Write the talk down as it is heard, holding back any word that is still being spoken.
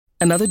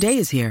Another day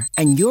is here,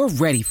 and you're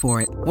ready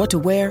for it. What to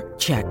wear?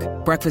 Check.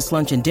 Breakfast,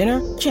 lunch, and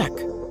dinner? Check.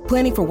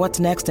 Planning for what's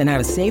next and how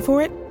to save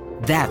for it?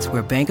 That's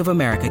where Bank of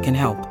America can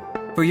help.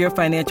 For your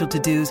financial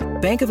to-dos,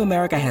 Bank of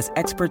America has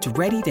experts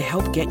ready to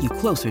help get you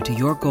closer to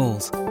your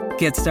goals.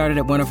 Get started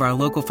at one of our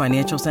local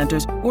financial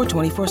centers or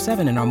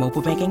 24/7 in our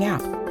mobile banking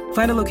app.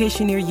 Find a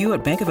location near you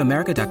at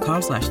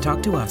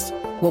bankofamerica.com/talktous.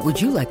 What would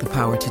you like the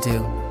power to do?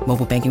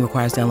 Mobile banking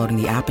requires downloading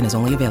the app and is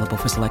only available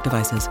for select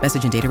devices.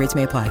 Message and data rates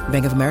may apply.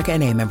 Bank of America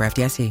NA, member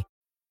FDIC.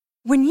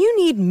 When you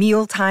need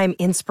mealtime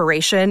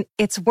inspiration,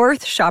 it's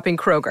worth shopping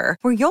Kroger,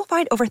 where you'll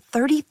find over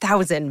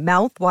 30,000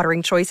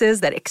 mouth-watering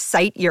choices that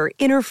excite your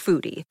inner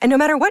foodie. And no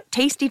matter what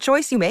tasty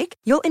choice you make,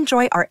 you'll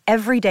enjoy our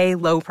everyday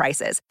low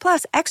prices,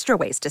 plus extra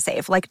ways to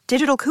save, like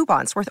digital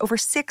coupons worth over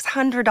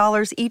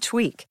 $600 each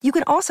week. You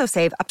can also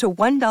save up to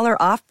 $1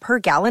 off per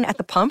gallon at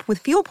the pump with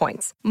fuel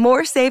points.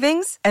 More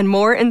savings and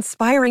more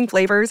inspiring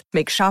flavors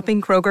make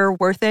shopping Kroger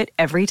worth it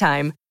every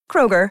time.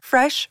 Kroger,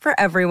 fresh for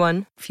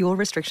everyone. Fuel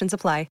restrictions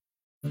apply.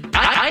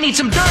 I need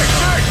some dirt.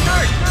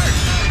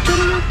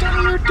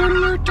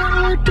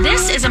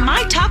 This is a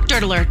My Talk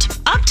Dirt Alert.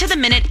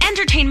 Up-to-the-minute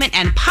entertainment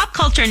and pop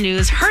culture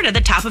news heard at the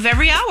top of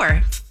every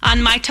hour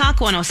on My Talk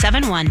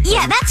 107.1.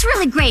 Yeah, that's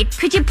really great.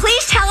 Could you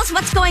please tell us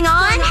what's going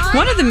on?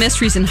 One of the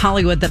mysteries in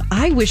Hollywood that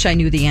I wish I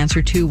knew the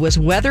answer to was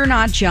whether or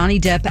not Johnny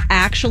Depp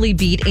actually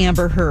beat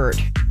Amber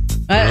Heard.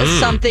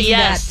 Something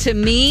that, to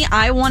me,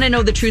 I want to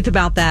know the truth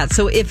about that.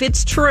 So if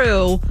it's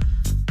true,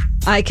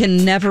 I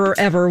can never,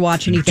 ever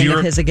watch anything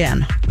of his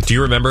again. Do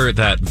you remember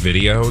that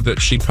video that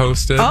she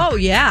posted? Oh,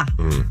 yeah.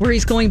 Where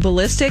he's going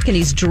ballistic and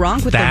he's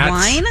drunk with the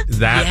wine?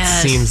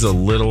 That seems a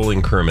little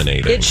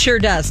incriminating. It sure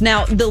does.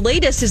 Now, the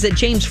latest is that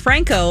James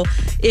Franco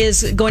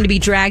is going to be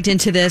dragged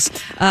into this.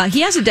 He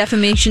has a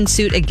defamation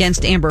suit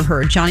against Amber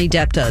Heard. Johnny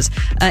Depp does.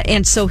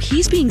 And so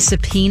he's being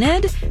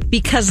subpoenaed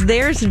because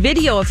there's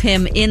video of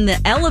him in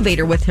the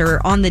elevator with her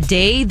on the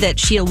day that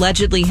she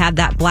allegedly had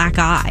that black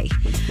eye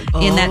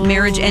in that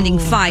marriage-ending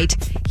fight.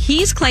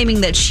 He's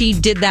claiming that she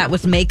did that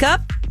with makeup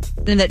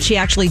and that she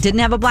actually didn't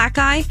have a black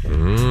eye.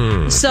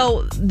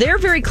 So they're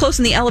very close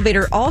in the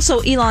elevator. Also,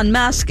 Elon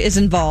Musk is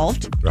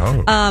involved.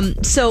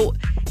 So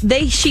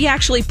she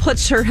actually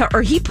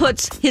he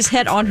puts his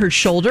head on her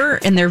shoulder,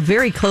 and they're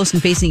very close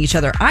and facing each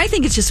other. I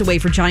think it's just a way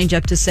for Johnny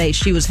Depp to say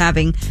she was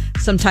having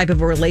some type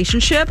of a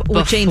relationship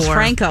with James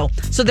Franco.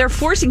 So they're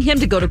forcing him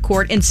to go to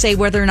court and say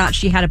whether or not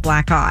she had a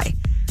black eye.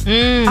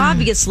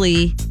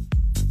 Obviously,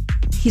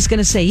 he's going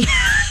to say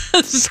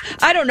yes.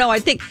 I don't know. I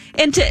think,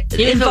 and if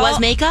it was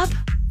makeup.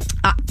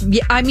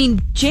 Yeah, I mean,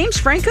 James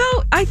Franco,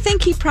 I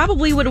think he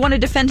probably would want to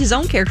defend his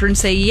own character and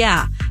say,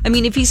 yeah. I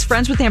mean, if he's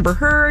friends with Amber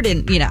Heard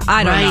and,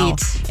 I don't know.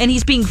 And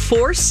he's being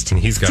forced to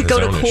go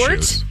to court.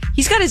 Issues.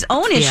 He's got his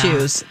own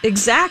issues.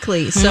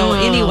 Exactly. So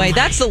anyway,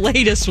 that's the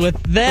latest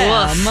with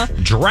them.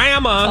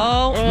 Drama.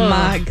 Oh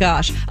my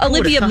gosh.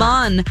 Olivia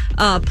Munn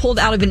pulled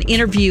out of an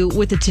interview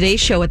with the Today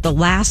Show at the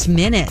last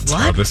minute.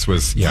 What? Oh, this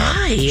was,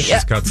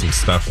 she's got some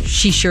stuff.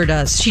 She sure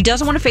does. She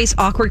doesn't want to face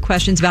awkward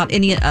questions about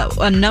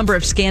a number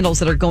of scandals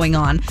that are going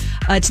on.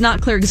 It's not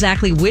clear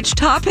exactly which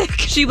topic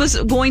she was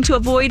going to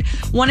avoid.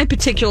 One in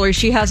particular,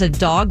 she has a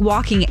dog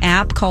walking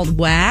app called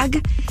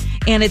WAG,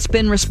 and it's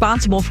been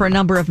responsible for a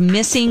number of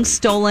missing,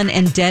 stolen,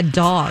 and dead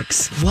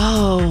dogs.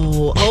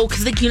 Whoa. Oh,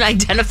 because they can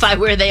identify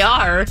where they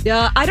are.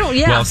 Yeah,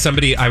 Well,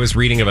 I was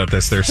reading about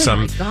this. There's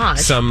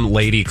some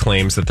lady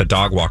claims that the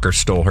dog walker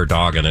stole her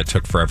dog, and it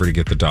took forever to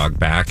get the dog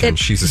back, and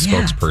she's a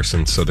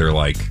spokesperson, so they're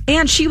like...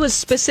 And she was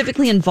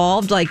specifically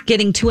involved, like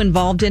getting too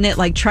involved in it,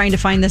 like trying to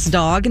find this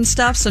dog and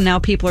stuff, so now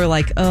people are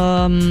like,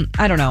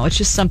 I don't know, it's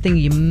just something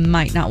you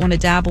might not want to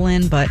dabble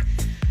in, but...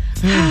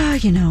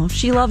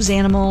 she loves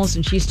animals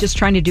and she's just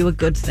trying to do a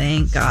good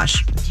thing.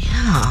 Gosh.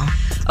 Yeah.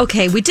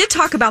 Okay, we did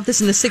talk about this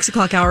in the 6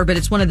 o'clock hour, but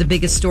it's one of the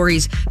biggest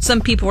stories. Some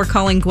people are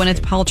calling Gwyneth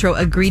Paltrow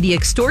a greedy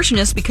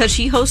extortionist because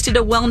she hosted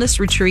a wellness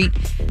retreat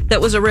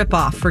that was a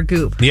ripoff for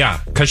Goop.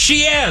 Yeah, because she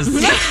is. Some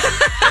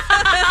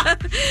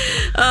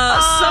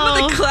of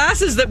the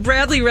classes that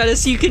Bradley read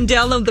us, you can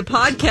download the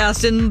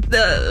podcast, and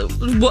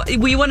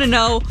we want to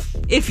know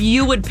if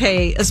you would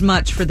pay as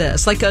much for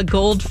this, like a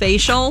gold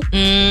facial.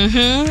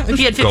 If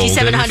you had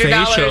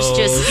 $5,700,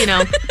 just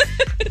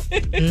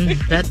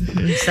that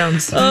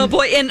sounds. Oh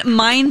boy! And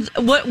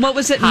what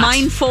was it? Hot.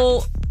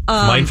 Mindful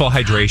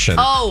hydration.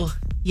 Oh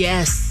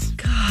yes.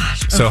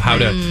 Gosh. So how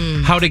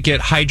to get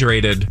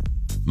hydrated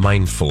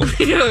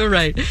mindfully.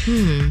 Right.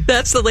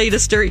 That's the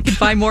latest dirt. You can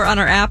find more on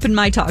our app and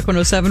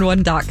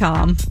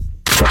mytalk1071.com.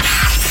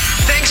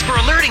 Thanks for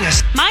alerting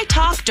us. My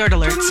Talk Dirt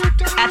Alerts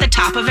at the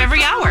top of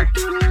every hour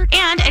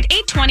and at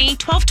 8:20,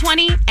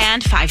 12:20,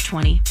 and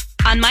 5:20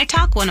 on My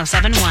Talk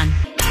 107.1.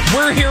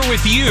 We're here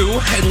with you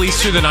at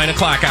least through the 9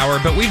 o'clock hour,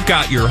 but we've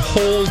got your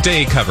whole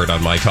day covered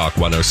on My Talk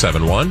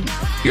 107.1.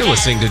 You're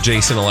listening to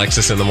Jason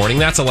Alexis in the morning.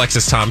 That's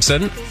Alexis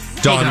Thompson.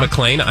 Dawn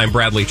McClain, I'm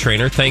Bradley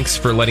Trainer. Thanks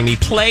for letting me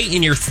play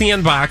in your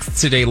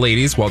sandbox today,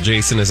 ladies, while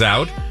Jason is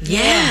out.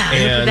 Yeah,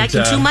 he'll be back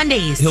in 2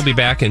 Mondays. He'll be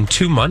back in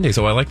 2 Mondays.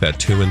 Oh, I like that,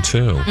 2 and 2.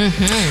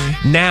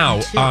 Mm-hmm.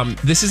 Now,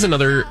 this is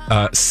another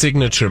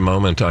signature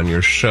moment on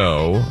your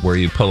show where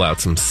you pull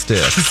out some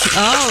sticks.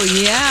 Oh,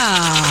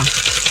 yeah.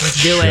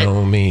 Let's do it.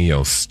 Show me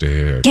your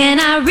stick. Can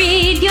I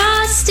read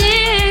your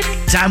stick?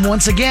 Time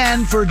once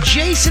again for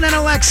Jason and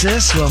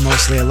Alexis, well,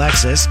 mostly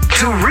Alexis,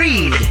 to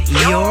read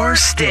your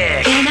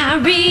stick. Can I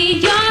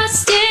read your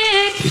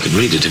stick? You can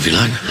read it if you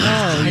like.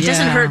 It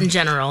doesn't hurt in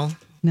general.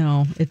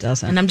 No, it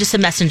doesn't. And I'm just a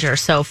messenger,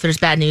 so if there's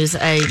bad news,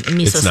 I'm so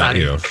It's not sorry.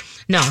 you.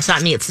 No, it's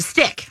not me. It's a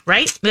stick,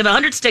 right? We have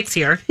 100 sticks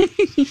here.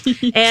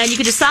 And you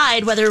can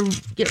decide whether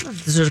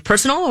this is a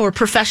personal or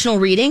professional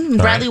reading. And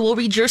Bradley will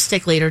read your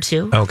stick later,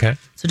 too. Okay.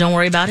 So don't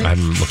worry about it.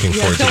 I'm looking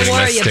forward to don't getting my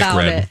worry stick about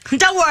read. it.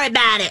 Don't worry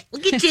about it.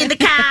 We'll get you in the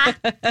car.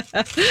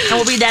 And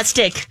we'll read that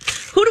stick.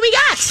 Who do we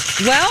got?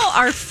 Well,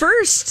 our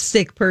first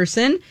stick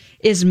person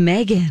is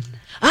Megan.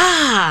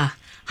 Hi,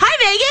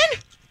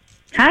 Megan.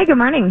 Hi, good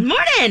morning.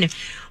 Morning.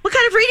 What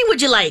kind of reading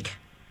would you like?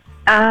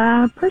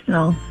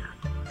 Personal.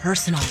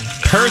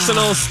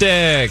 Personal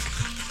stick.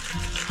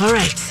 All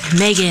right,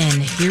 Megan,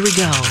 here we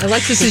go.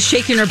 Alexis is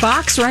shaking her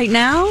box right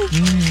now,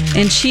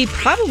 and she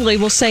probably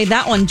will say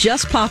that one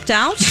just popped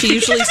out. She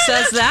usually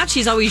says that.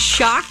 She's always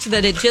shocked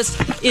that it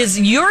just is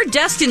your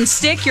destined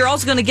stick. You're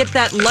also going to get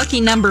that lucky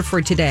number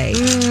for today.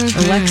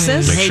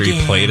 Alexis? Make sure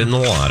you play it in the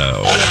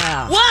lotto.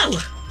 Yeah. Whoa!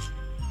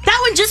 That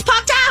one just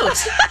popped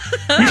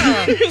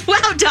out.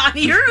 Wow,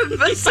 Donnie,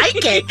 you're a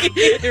psychic.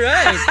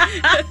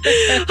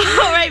 Right.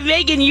 All right,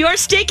 Megan, your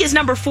stick is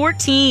number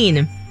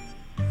 14.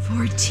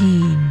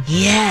 14.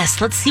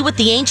 Yes, let's see what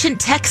the ancient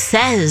text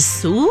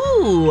says.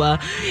 Ooh.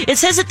 It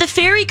says that the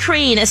fairy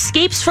crane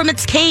escapes from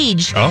its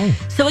cage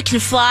so it can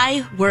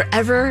fly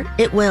wherever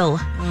it will.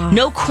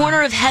 No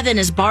corner of heaven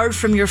is barred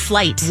from your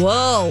flight.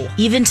 Whoa.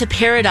 Even to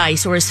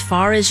paradise or as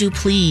far as you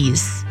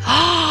please.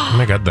 Oh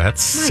my God,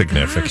 that's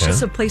significant. Gosh,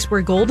 it's a place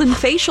where golden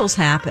facials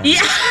happen.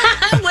 Yeah,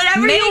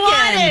 whatever Megan, you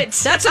want it.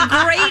 That's a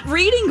great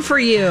reading for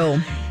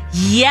you.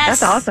 Yes.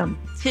 That's awesome.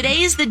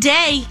 Today is the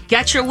day.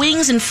 Got your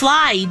wings and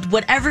fly.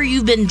 Whatever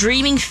you've been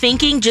dreaming,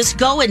 thinking, just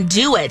go and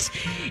do it.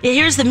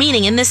 Here's the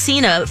meaning. In this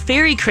scene, a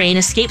fairy crane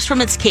escapes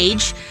from its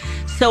cage,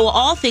 so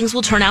all things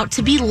will turn out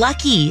to be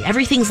lucky.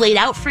 Everything's laid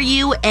out for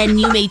you, and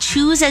you may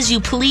choose as you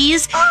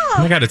please. Oh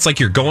my God, it's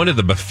like you're going to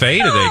the buffet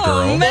today,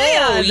 girl.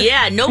 Oh,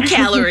 yeah, no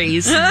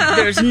calories.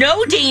 There's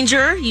no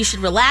danger. You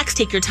should relax,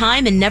 take your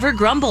time, and never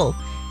grumble.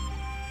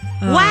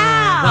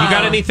 Wow. You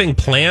got anything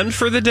planned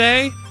for the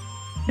day?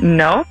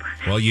 Nope.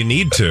 Well, you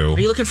need to. Are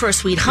you looking for a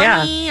sweet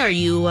honey? Are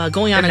you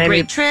going on a Maybe.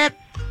 great trip?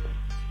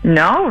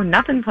 No,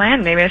 nothing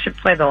planned. Maybe I should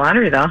play the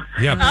lottery, though.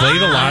 Yeah, play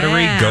the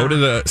lottery, go to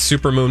the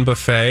Supermoon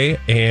buffet,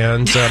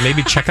 and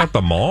maybe check out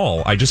the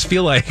mall. I just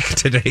feel like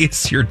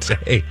today's your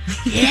day.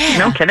 Yeah.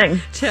 No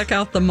kidding. Check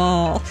out the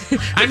mall.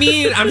 I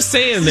mean, I'm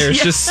saying there's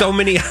just so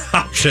many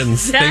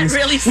options. That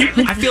really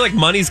I feel like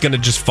money's going to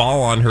just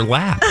fall on her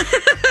lap.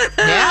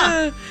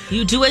 Yeah.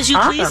 You do as you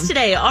please Awesome.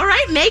 today. All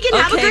right, Megan,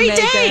 have a Okay, great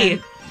Megan.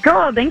 day.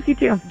 Cool. Thanks, you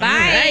too. All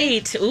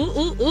right.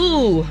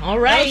 Ooh. All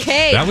right.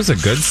 Okay. That was a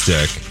good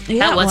stick.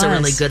 Yeah, That was a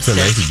really good It's a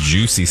stick. nice,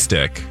 juicy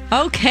stick.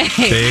 Okay.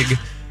 Big.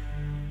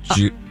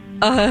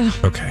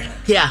 Okay.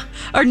 Yeah.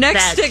 Our next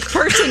That- stick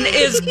person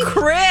is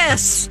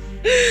Chris.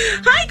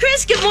 Hi,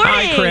 Chris. Good morning.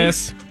 Hi,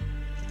 Chris.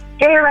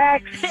 Hey,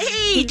 Rex.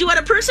 Hey, do you want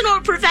a personal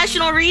or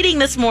professional reading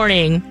this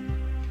morning?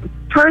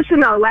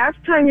 Personal. Last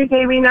time you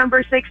gave me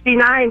number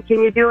 69.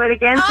 Can you do it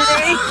again today?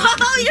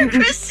 Oh, you're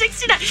Chris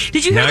 69.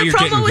 Did you hear Now the you're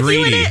promo getting with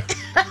you in greedy. it?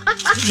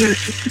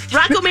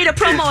 Rocco made a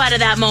promo out of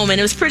that moment.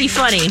 It was pretty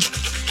funny.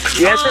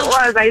 Yes, it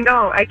was. I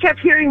know. I kept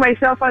hearing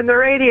myself on the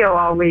radio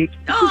all week.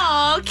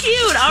 Oh,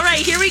 cute. All right,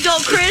 here we go,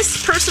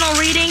 Chris. Personal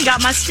reading.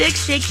 Got my stick.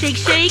 Shake, shake,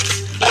 shake.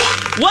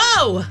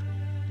 Whoa.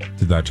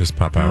 Did that just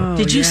pop out?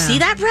 Did you see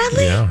that,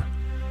 Bradley? Yeah.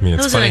 I mean,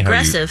 it's That was funny an how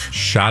aggressive. you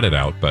shot it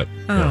out, but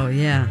Oh,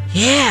 yeah.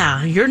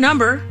 Yeah, your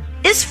number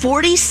is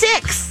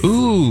 46.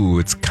 ooh,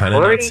 it's kind of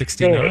not 46.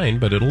 69,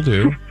 but it'll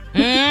do.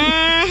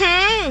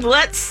 Mm-hmm.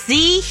 Let's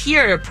see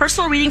here.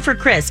 Personal reading for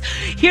Chris.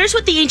 Here's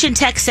what the ancient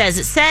text says.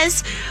 It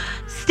says,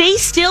 stay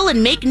still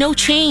and make no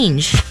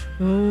change.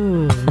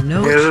 Ooh,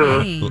 no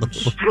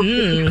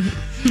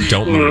change.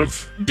 Don't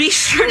move. Be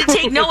sure to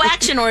take no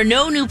action or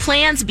no new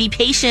plans. Be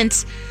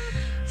patient,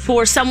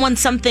 for someone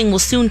something will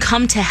soon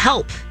come to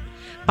help.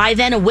 By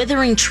then, a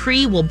withering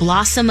tree will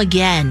blossom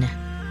again.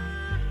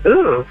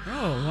 Ooh.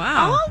 Oh,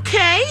 wow.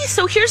 Okay,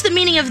 so here's the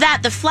meaning of that.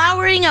 The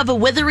flowering of a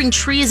withering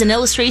tree is an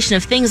illustration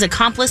of things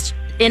accomplished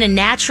in a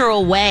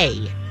natural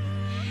way.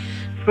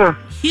 Huh.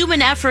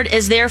 Human effort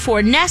is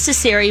therefore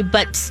necessary,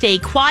 but stay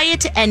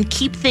quiet and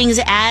keep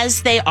things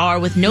as they are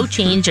with no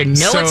change and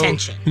no So,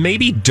 attention.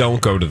 Maybe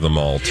don't go to the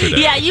mall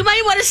today. Yeah, you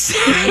might want to stay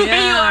where you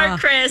Yeah. are,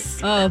 Chris.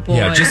 Oh, boy.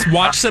 Yeah, just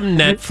watch some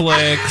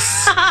Netflix,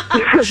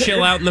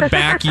 chill out in the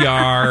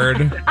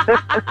backyard,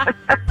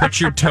 put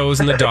your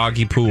toes in the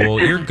doggy pool.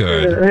 You're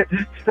good.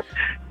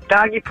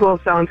 Doggy pool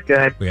sounds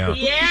good. Yeah.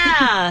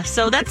 Yeah.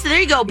 So there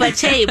you go. But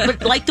hey,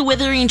 but like the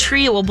withering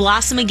tree, it will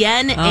blossom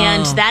again,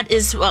 and that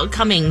is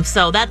coming.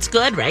 So that's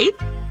good, right?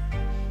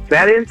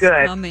 That is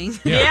good. Coming.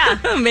 Yeah.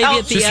 Maybe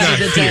at the Just end of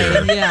not the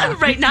day. here. Yeah.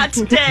 Right, not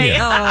today.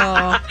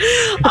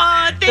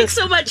 Thanks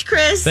so much,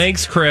 Chris.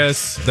 Thanks,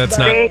 Chris. That's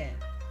not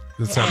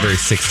very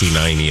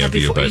 69-y of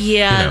you, but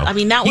yeah, you know, I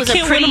mean that was you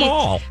can't win them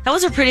all. That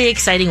was a pretty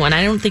exciting one.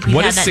 I don't think we've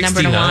What had is that number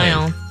in a 69?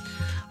 while.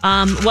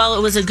 Well,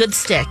 it was a good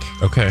stick.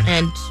 Okay,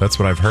 and that's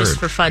what I've heard. Just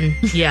for fun,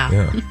 yeah.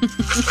 Yeah.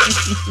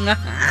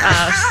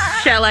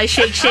 Shall I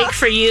shake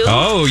for you?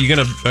 Oh, are you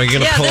gonna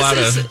pull out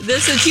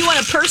This is. Do you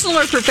want a personal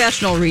or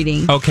professional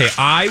reading? Okay,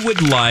 I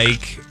would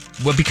like.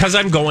 Well, because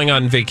I'm going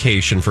on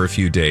vacation for a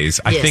few days,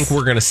 I Yes. think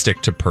we're going to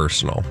stick to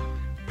personal.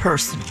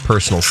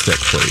 Personal stick,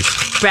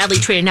 please. Bradley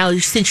Trainer. Now,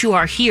 since you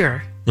are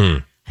here,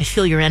 I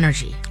feel your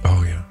energy.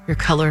 Oh yeah. Your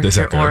color, Is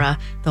your that good? aura,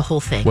 the whole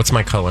thing. What's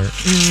my color?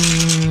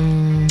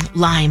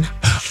 Lime?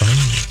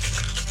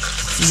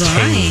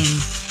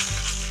 Lime.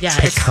 Yeah,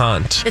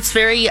 Piquant. it's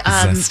very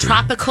Zesty.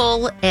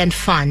 tropical and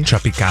fun.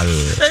 Tropical.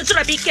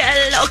 Tropical.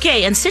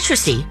 Okay, and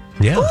citrusy.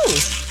 Yeah. Ooh,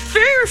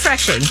 very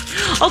refreshing.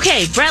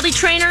 Okay, Bradley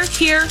Trainer,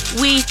 here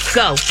we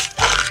go.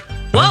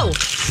 Whoa.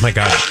 My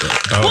God.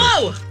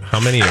 Oh. Whoa.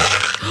 How many?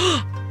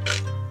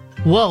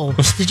 Whoa.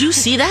 Did you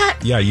see that?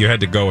 Yeah, you had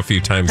to go a few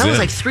times That in. was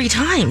like 3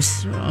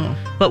 times.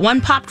 But one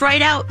popped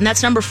right out, and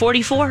that's number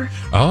 44.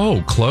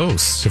 Oh,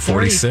 close to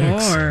 46.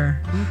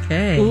 44.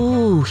 Okay.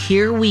 Ooh,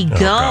 here we go.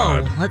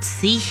 God. Let's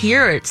see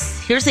here.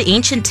 Here's the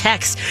ancient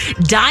text.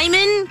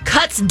 Diamond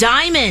cuts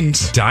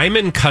diamond.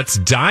 Diamond cuts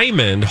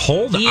diamond.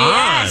 Hold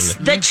Yes,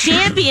 on. the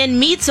champion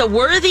meets a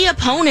worthy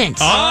opponent.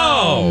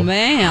 Oh,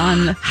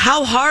 man.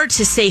 How hard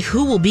to say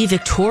who will be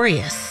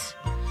victorious.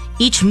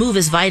 Each move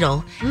is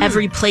vital,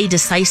 every play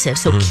decisive,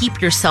 so keep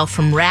yourself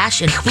from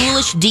rash and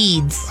foolish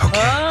deeds.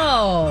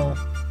 Oh.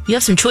 You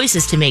have some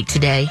choices to make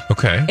today.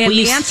 Okay. And Will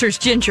you the answer's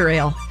ginger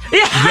ale.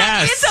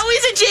 Yes. It's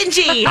always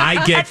a gingy. I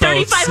get At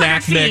both 3,500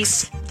 snack feet,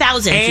 mix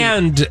 1,000 feet.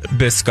 and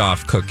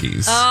Biscoff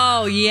cookies.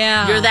 Oh,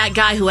 yeah. You're that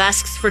guy who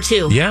asks for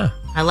 2. Yeah.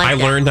 I like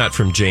that. learned that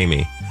from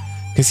Jamie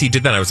because he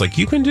did that. I was like,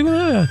 you can do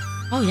that.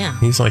 Oh, yeah.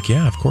 He's like,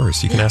 yeah, of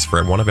course. You can ask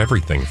for one of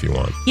everything if you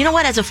want. You know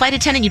what? As a flight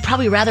attendant, you'd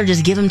probably rather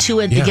just give him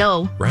 2 at the Yeah,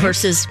 go right.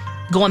 versus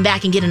going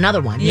back and get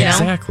another one. You know?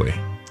 Exactly.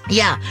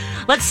 Yeah.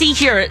 Let's see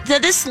here.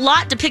 This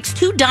lot depicts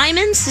 2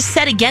 diamonds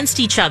set against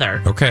each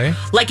other. Okay.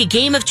 Like a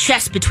game of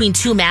chess between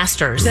 2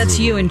 masters. That's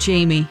you and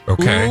Jamie.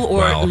 Okay. Ooh, or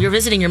well, you're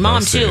visiting your mom,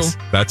 most too. days.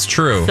 That's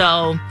true.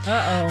 So,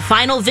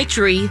 final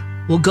victory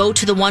will go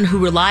to the one who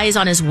relies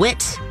on his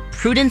wit,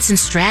 prudence, and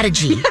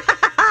strategy.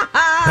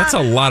 That's a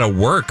lot of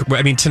work.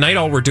 I mean, tonight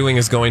all we're doing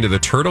is going to the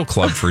Turtle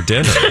Club for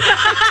dinner.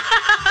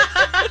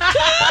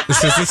 Is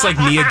this like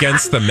me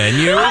against the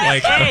menu?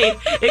 Like, Hey,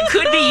 it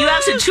could be you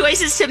have some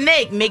choices to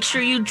make. Make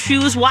sure you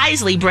choose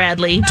wisely,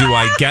 Bradley. do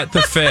I get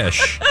the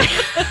fish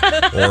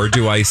or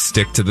do I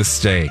stick to the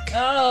steak?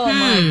 Oh,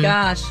 my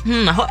gosh.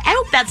 I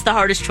hope that's the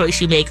hardest choice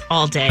you make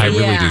all day. I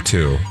really Yeah. do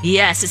too.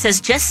 Yes, it says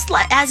just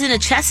as in a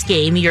chess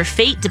game, your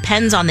fate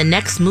depends on the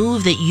next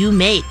move that you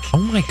make. Oh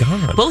my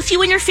God. Both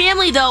you and your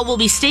family, though, will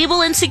be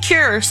stable and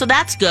secure, so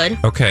that's good.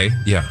 Okay.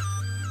 Yeah.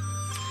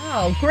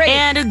 Oh, great.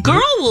 And a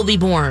girl will be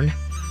born.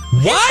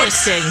 What?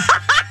 Interesting.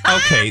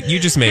 Okay. You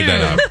just made that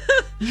up.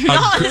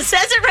 No, it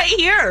says it right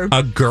here.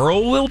 A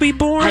girl will be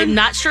born? I'm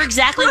not sure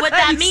exactly what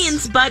that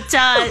means, but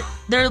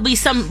there will be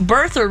some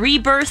birth or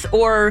rebirth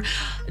or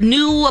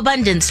new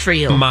abundance for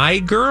you. My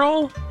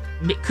girl?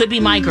 It could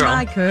be my girl.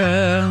 My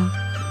girl.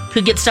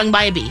 Could get stung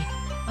by a bee.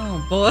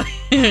 Oh, boy.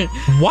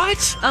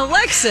 What?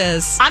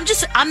 Alexis. I'm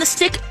the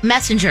stick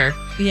messenger.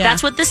 Yeah.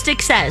 That's what the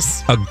stick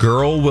says. A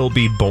girl will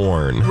be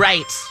born.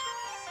 Right.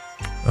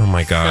 Oh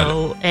my God.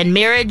 So, and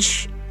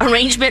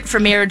arrangement for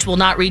marriage will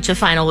not reach a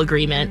final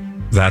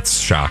agreement. That's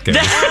shocking.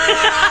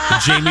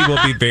 Jamie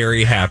will be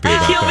very happy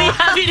about He'll be that.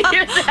 happy to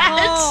hear that.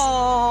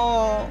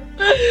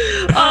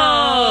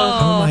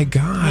 Oh my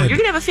God. You're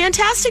going to have a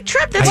fantastic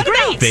trip. That's I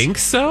great. think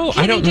so.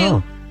 I don't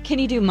know. Can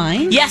you do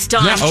mine? Yes,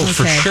 Dawn. Yeah, oh,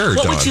 for sure,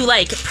 What Dawn. would you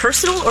like,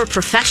 personal or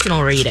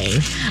professional reading?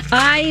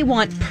 I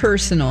want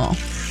personal.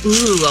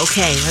 Ooh,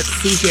 okay. Let's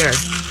see here.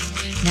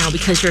 Now,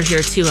 because you're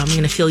here too, I'm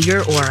going to feel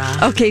your aura.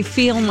 Okay,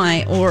 feel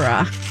my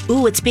aura.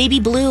 Ooh, it's baby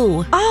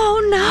blue.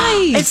 Oh,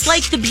 nice. It's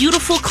like the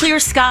beautiful clear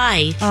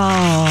sky.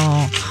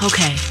 Oh.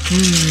 Okay.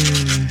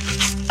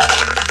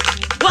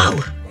 Whoa.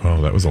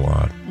 Oh, that was a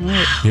lot. You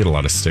had a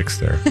lot of sticks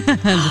there.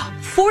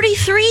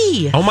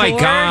 43. Oh my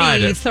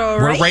God. 43.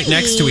 We're right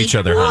next to each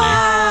other,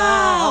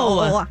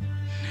 honey.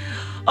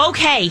 Oh.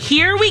 Okay,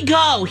 here we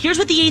go. Here's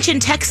what the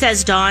ancient text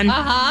says, Dawn.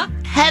 Uh-huh.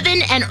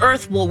 Heaven and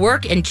earth will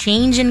work and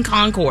change in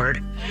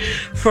concord.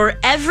 For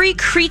every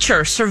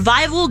creature,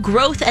 survival,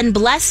 growth, and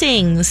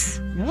blessings.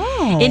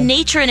 Oh. In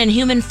nature and in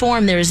human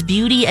form, there is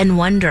beauty and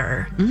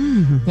wonder.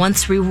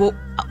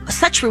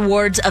 Such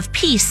rewards of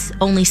peace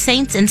only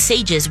saints and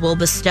sages will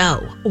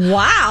bestow.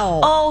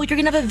 Wow. Oh, you're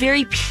going to have a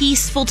very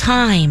peaceful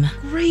time.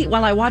 Great.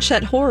 While I watch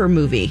that horror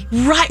movie.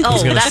 Right.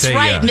 Oh, that's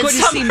right. Yeah.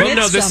 Midsummer. Oh,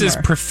 no, this is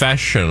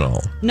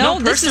professional. No,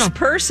 this is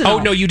personal. Oh,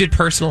 no, you did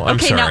personal. I'm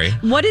sorry. Now,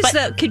 what is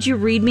that? Could you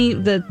read me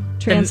the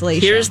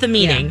translation? Here's the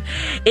meaning.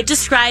 Yeah. It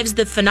describes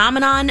the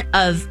phenomenon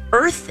of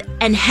earth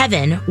and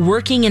heaven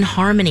working in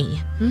harmony.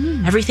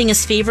 Everything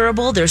is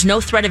favorable. There's no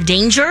threat of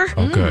danger.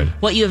 Oh, good.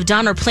 What you have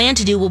done or plan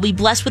to do will be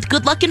blessed with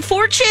good luck and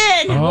fortune.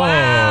 Oh.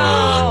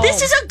 Wow.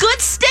 This is a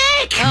good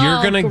stick.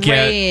 You're going to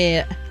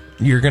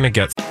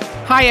get...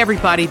 Hi,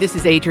 everybody. This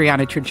is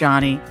Adriana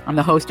Trajani. I'm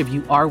the host of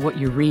You Are What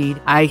You Read.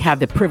 I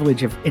have the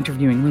privilege of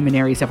interviewing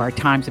luminaries of our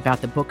times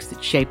about the books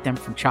that shaped them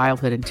from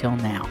childhood until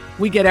now.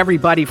 We get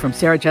everybody from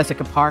Sarah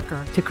Jessica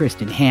Parker to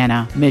Kristen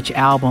Hanna, Mitch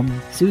Albom,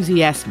 Susie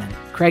Essman,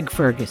 Craig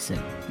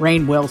Ferguson,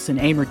 Rainn Wilson,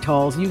 Amor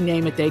Tolls, you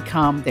name it, they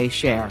come, they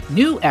share.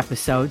 New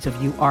episodes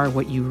of You Are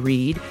What You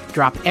Read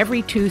drop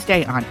every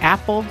Tuesday on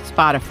Apple,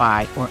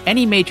 Spotify, or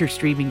any major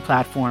streaming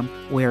platform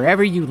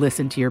wherever you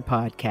listen to your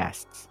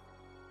podcasts.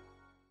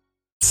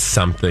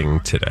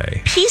 Something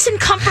today. Peace and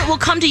comfort will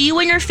come to you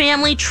and your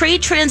family.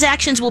 Trade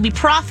transactions will be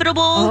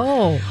profitable.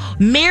 Oh.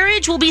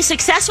 Marriage will be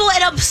successful,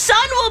 and a son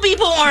will be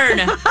born.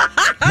 Oh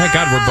my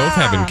God, we're both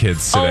having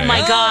kids today. Oh my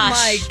gosh.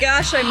 Oh my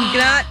gosh, I'm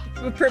not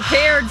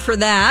prepared for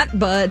that,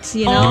 but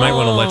you know. You might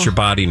want to let your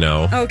body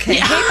know. Okay.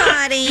 Yeah.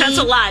 Hey, body. That's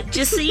a lot,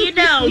 just so you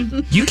know.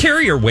 You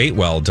carry your weight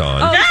well,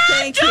 Dawn. Oh,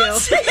 thank you. We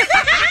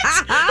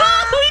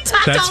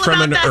talked That's all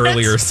from about an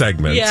earlier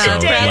segment. Yeah, so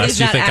unless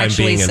you think I'm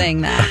being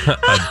saying that.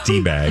 a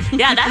D-bag.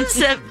 Yeah, that's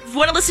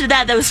want to listen to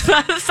that. That was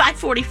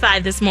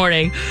 5:45 this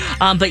morning.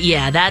 But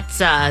yeah, that's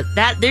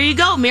that. There you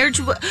go.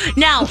 Marriage.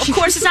 Now, of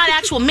course, it's not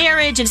actual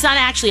marriage. And it's not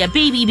actually a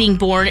baby being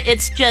born.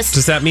 It's just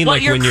Does that mean what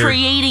like you're when you're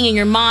creating in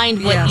your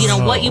mind? What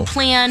what you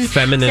plan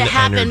feminine to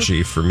happen.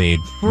 energy for me,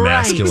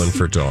 masculine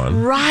for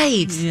Dawn.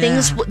 Right. Yeah.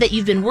 Things that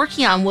you've been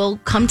working on will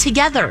come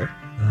together.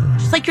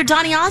 Just like your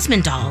Donny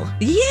Osmond doll.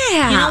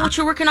 Yeah. You know what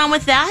you're working on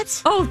with that?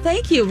 Oh,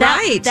 thank you.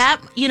 That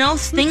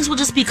things will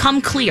just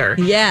become clear.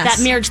 Yes.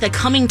 That marriage, that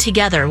coming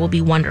together will be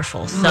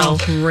wonderful. So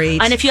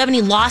great. And if you have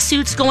any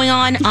lawsuits going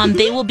on,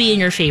 they will be in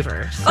your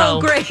favor.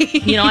 So,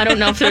 great. I don't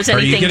know if there's Are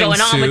you anything getting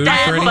going on with sued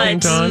that, for anything,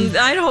 but Dawn?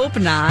 I hope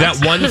not.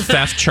 That one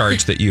theft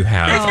charge that you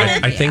have,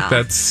 I think yeah.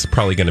 that's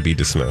probably going to be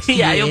dismissed.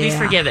 yeah, you'll be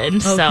forgiven. Okay,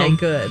 So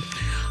good.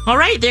 all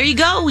right, there you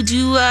go. We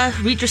do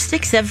read your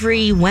sticks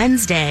every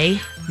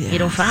Wednesday.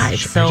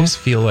 8:05. So I just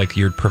feel like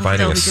you're providing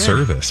That'll a be good.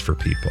 service for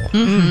people.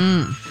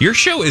 Mm-hmm. Your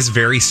show is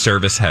very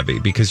service heavy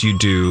because you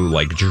do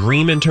like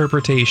dream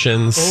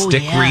interpretations,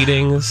 stick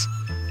readings.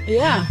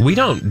 Yeah. We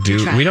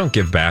don't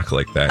give back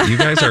like that. You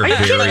guys are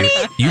very.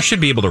 You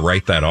should be able to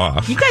write that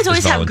off. You guys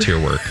always as have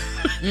volunteer work.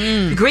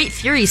 great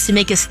theories to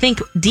make us think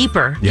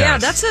deeper. Yeah,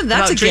 Yes. that's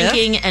about a gift.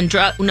 drinking and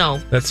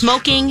That's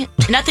smoking.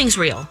 Nothing's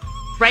real,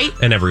 right?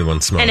 And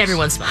everyone smokes. And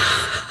everyone smokes.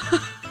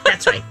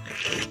 That's right.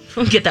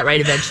 We'll get that right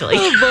eventually.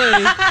 Oh, boy.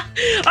 All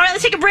right,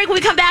 let's take a break. When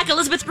we come back,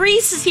 Elizabeth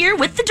Reese is here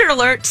with the Dirt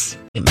Alert.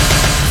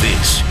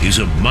 This is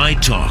a My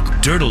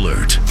Talk Dirt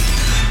Alert.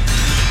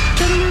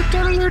 Dirt alert,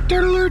 dirt alert,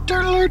 dirt alert,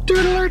 dirt alert,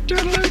 dirt alert,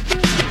 dirt alert.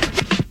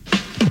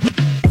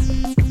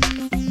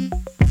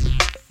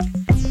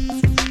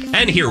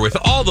 And here with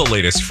all the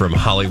latest from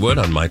Hollywood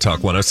on My Talk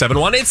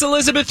 107.1, it's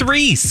Elizabeth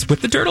Reese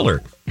with the Dirt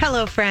Alert.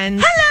 Hello,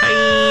 friends.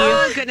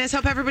 Hello. Oh, goodness.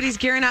 Hope everybody's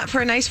gearing up for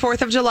a nice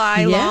 4th of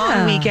July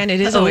long weekend. It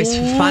is always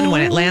fun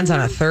when it lands on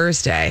a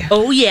Thursday.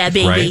 Oh, yeah,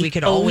 baby. Right. We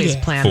could always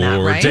plan that,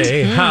 right?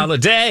 4-day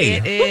holiday.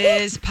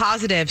 It is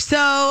positive.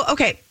 So,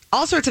 okay.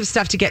 All sorts of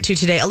stuff to get to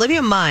today.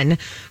 Olivia Munn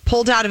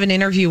pulled out of an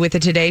interview with the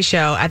Today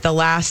Show at the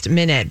last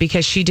minute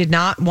because she did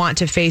not want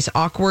to face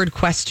awkward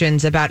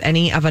questions about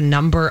any of a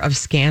number of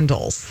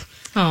scandals.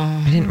 Oh,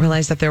 I didn't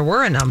realize that there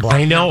were a number.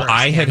 I know.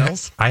 I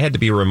had to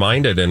be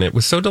reminded, and it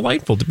was so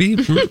delightful to be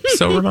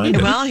so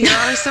reminded. Well, here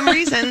are some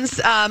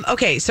reasons.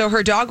 Okay, so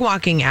her dog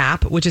walking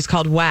app, which is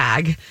called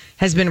WAG,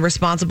 has been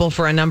responsible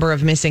for a number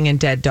of missing and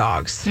dead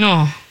dogs.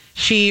 Oh.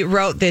 She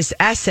wrote this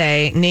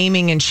essay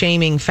naming and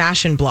shaming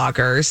fashion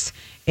bloggers,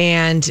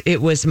 and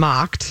it was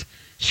mocked.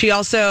 She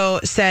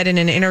also said in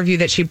an interview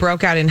that she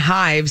broke out in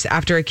hives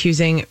after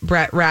accusing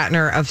Brett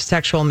Ratner of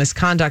sexual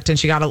misconduct, and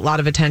she got a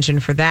lot of attention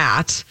for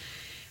that.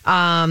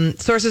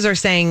 Sources are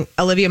saying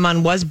Olivia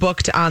Munn was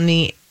booked on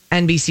the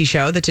NBC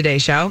show, The Today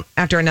Show,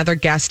 after another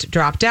guest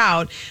dropped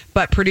out,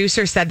 but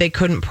producers said they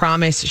couldn't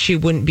promise she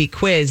wouldn't be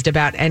quizzed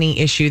about any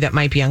issue that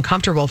might be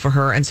uncomfortable for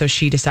her, and so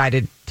she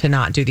decided to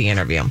not do the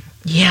interview.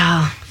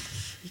 Yeah.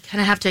 You kind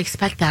of have to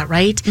expect that,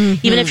 right?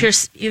 Mm-hmm.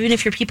 Even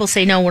if your people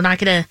say, no, we're not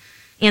going to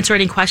answer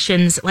any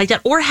questions like that,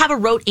 or have a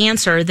rote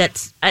answer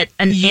that's an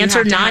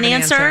answer,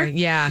 non-answer.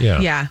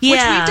 Yeah. Which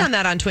we've done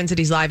that on Twin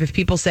Cities Live. If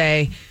people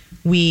say,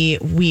 we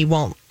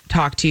won't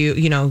talk to you.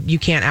 You know, you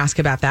can't ask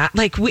about that.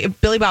 Like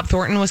Billy Bob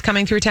Thornton was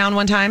coming through town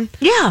one time.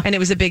 Yeah. And it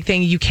was a big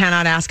thing. You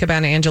cannot ask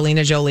about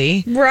Angelina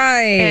Jolie.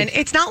 Right. And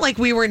it's not like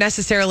we were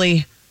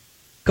necessarily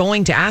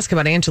going to ask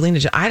about Angelina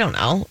Jolie. I don't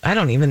know. I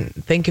don't even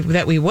think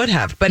that we would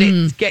have. But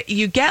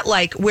you get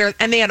like where,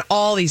 and they had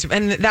all these,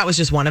 and that was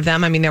just one of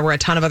them. I mean, there were a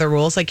ton of other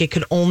rules. Like it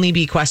could only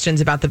be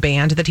questions about the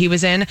band that he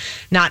was in,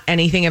 not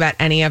anything about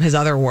any of his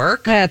other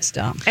work. That's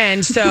dumb.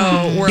 And so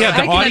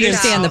I can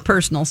understand the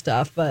personal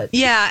stuff, but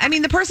yeah, I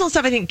mean the personal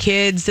stuff. I think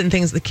kids and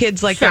things, the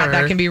kids like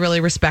that can be really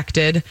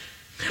respected.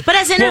 But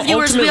as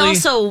interviewers, we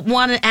also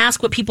want to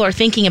ask what people are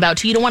thinking about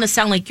too. You don't want to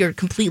sound like you're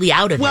completely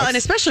out of it. Well, and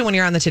especially when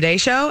you're on the Today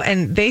Show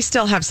and they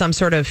still have some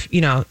sort of,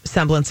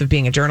 semblance of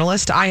being a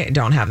journalist. I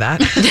don't have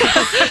that.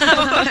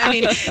 I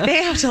mean,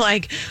 they have to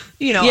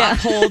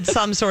uphold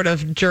some sort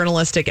of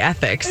journalistic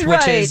ethics,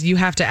 which is you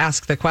have to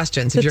ask the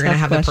questions if you're going to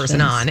have the person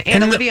on.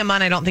 And Olivia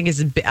Munn, I don't think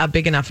is a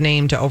big enough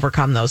name to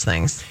overcome those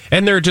things.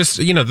 And they're just,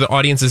 the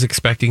audience is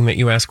expecting that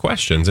you ask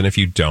questions. And if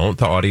you don't,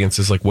 the audience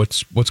is like,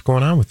 what's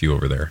going on with you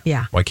over there?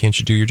 Yeah. Why can't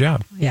you do your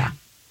job? Yeah.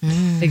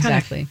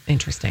 Exactly. Kind of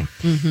interesting.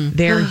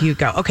 There you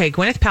go. Okay,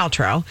 Gwyneth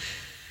Paltrow.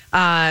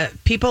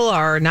 People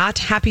are not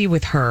happy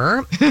with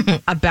her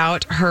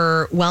about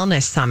her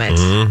wellness summit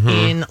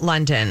in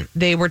London.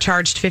 They were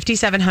charged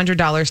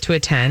 $5,700 to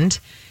attend,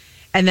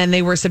 and then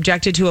they were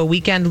subjected to a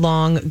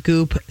weekend-long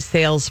Goop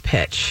sales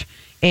pitch.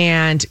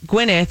 And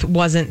Gwyneth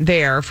wasn't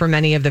there for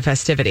many of the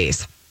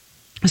festivities.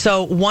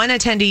 So one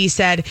attendee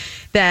said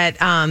that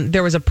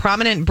there was a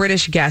prominent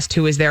British guest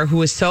who was there who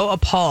was so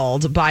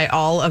appalled by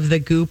all of the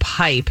Goop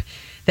hype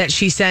that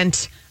she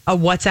sent a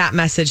WhatsApp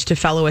message to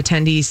fellow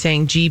attendees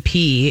saying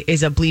GP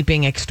is a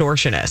bleeping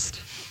extortionist.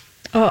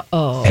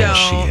 Uh-oh. And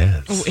she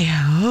is.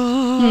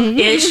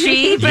 Is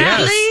she,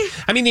 Bradley?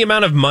 Yes. I mean, the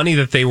amount of money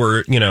that they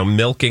were,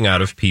 milking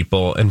out of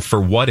people, and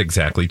for what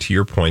exactly, to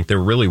your point, there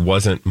really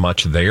wasn't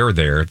much there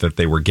that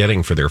they were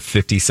getting for their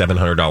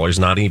 $5,700,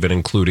 not even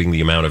including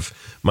the amount of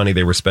money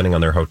they were spending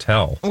on their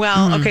hotel.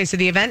 Well, okay, so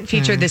the event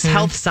featured this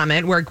health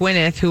summit where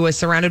Gwyneth, who was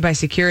surrounded by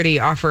security,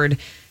 offered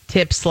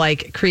tips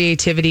like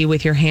creativity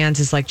with your hands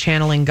is like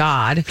channeling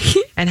God,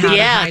 and how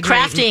to hydrate,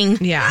 crafting.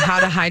 Yeah, how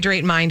to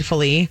hydrate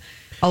mindfully.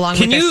 Along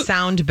with a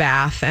sound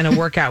bath and a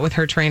workout with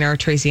her trainer,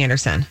 Tracy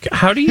Anderson.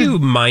 How do you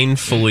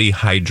mindfully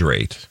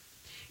hydrate?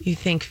 You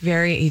think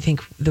the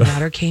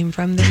water came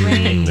from the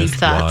rain. Deep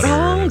thoughts.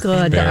 Oh,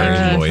 good. It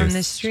came from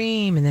the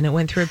stream, and then it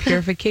went through a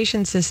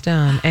purification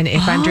system. And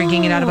if I'm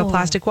drinking it out of a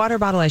plastic water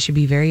bottle, I should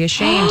be very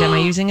ashamed. Am I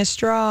using a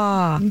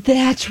straw?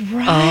 That's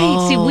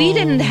right. See, we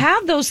didn't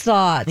have those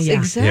thoughts. Yeah.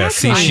 Exactly. Yeah,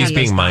 see, she's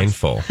being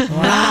mindful.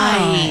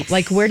 Right.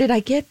 Like, where did I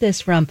get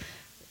this from?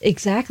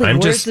 Exactly. I'm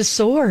Where's just the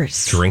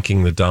source?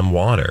 Drinking the dumb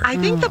water. I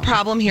think the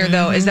problem here,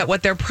 though, is that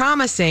what they're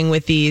promising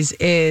with these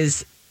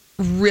is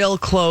real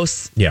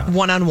close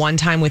one-on-one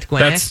time with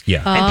Gwyneth.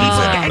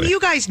 And you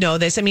guys know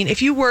this. I mean,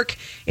 if you work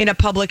in a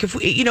public,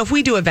 if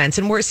we do events,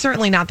 and we're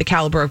certainly not the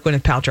caliber of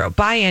Gwyneth Paltrow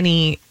by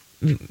any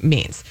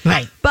means.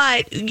 Right.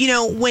 But,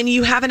 when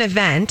you have an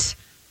event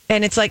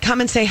and it's like,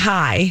 come and say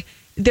hi,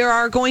 there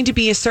are going to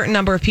be a certain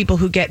number of people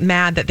who get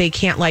mad that they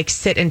can't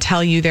sit and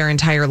tell you their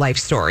entire life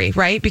story,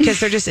 right?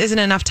 Because there just isn't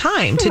enough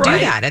time to do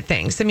that at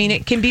things. I mean,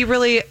 it can be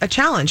really a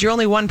challenge. You're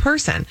only one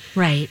person.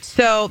 Right.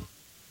 So,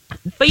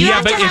 but you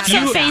have to have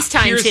some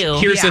FaceTime too.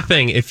 Here's the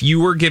thing. If you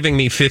were giving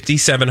me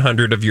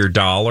 $5,700 of your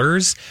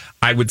dollars,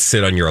 I would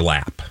sit on your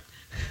lap.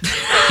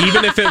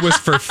 Even if it was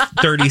for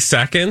 30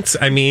 seconds,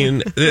 I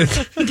mean... That's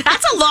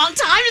a long time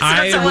to sit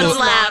on someone's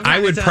lap. I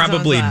would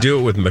probably do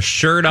it with my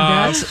shirt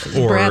off. That's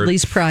or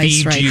Bradley's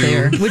price right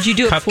there. Would you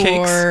do it for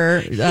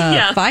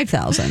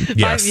 $5,000?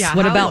 Yes.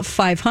 What about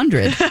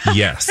 $500?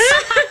 Yes.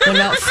 What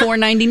about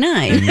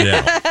 $499?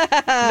 No.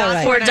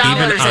 $4 Even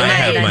I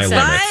have my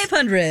limits.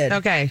 $500.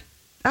 Okay.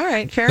 All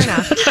right, fair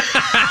enough.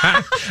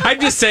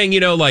 I'm just saying,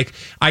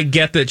 I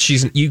get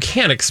that you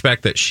can't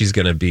expect that she's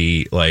going to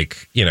be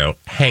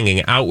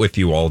hanging out with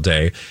you all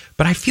day.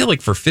 But I feel like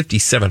for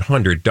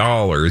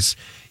 $5,700,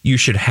 you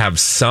should have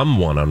some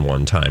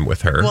one-on-one time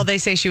with her. Well, they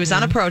say she was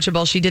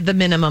unapproachable. She did the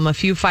minimum, a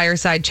few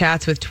fireside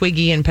chats with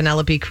Twiggy and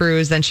Penelope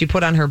Cruz. Then she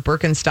put on her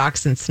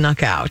Birkenstocks and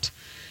snuck out,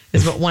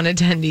 is what one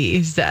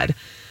attendee said.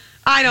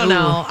 I don't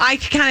know. I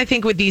kind of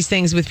think with these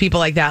things, with people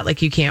like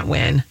that, you can't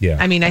win. Yeah.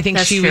 I mean, I think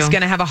she was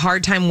going to have a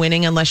hard time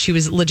winning unless she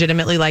was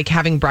legitimately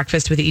having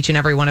breakfast with each and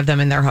every one of them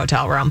in their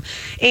hotel room.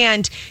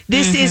 And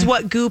this is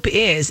what Goop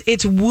is.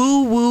 It's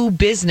woo-woo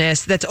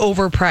business that's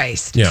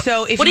overpriced. Yeah.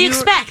 So what do you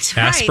expect?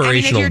 Right. I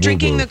mean, if you're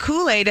drinking woo-woo. the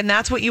Kool-Aid and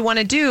that's what you want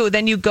to do,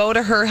 then you go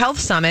to her health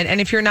summit. And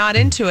if you're not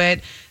into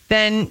it,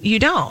 then you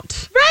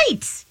don't. Right.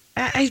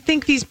 I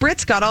think these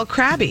Brits got all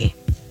crabby.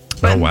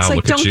 Oh, wow. It's like,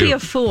 Look at don't you. be a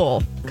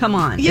fool. Come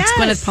on. Yes. It's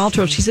Gwyneth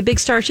Paltrow. She's a big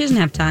star. She doesn't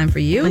have time for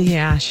you.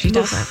 Yeah, she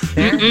doesn't.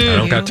 I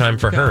don't got time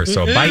for her,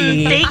 so bye.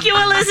 Thank you,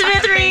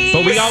 Elizabeth Reese.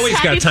 But we always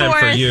got time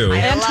for you.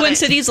 And Twin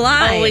Cities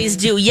Live. Always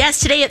do. Yes,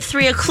 today at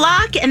 3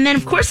 o'clock. And then,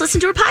 of course, listen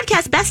to our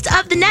podcast, Best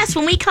of the Nest,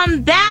 when we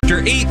come back.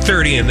 After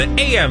 8:30 in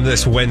the a.m.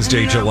 this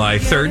Wednesday, July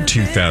 3rd,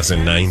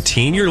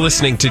 2019. You're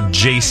listening to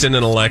Jason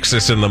and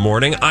Alexis in the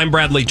morning. I'm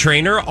Bradley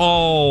Trainer.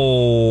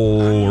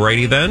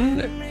 Alrighty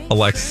then.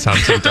 Alexis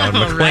Thompson, Don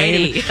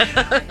McLean.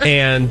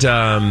 And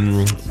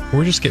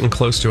we're just getting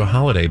close to a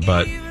holiday,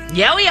 but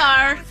Yeah, we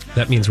are.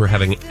 that means we're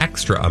having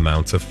extra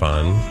amounts of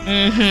fun.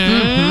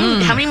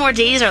 How many more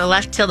days are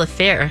left till the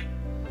fair?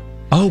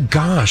 Oh,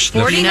 gosh. The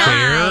 49.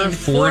 fair,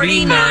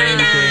 49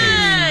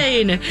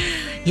 days.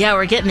 Yeah,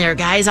 we're getting there,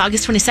 guys.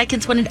 August 22nd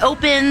is when it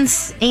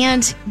opens,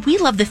 and we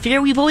love the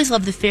fair. We've always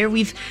loved the fair.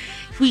 We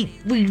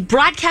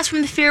broadcast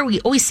from the fair. We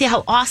always say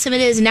how awesome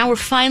it is, and now we're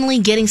finally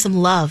getting some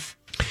love.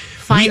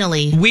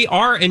 Finally. We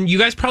are, and you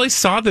guys probably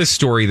saw this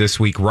story this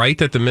week, right?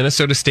 That the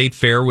Minnesota State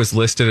Fair was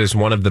listed as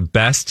one of the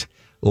best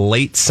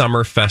late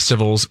summer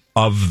festivals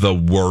of the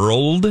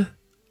world.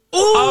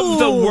 Of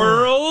the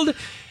world.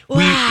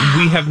 Wow.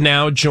 We have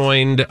now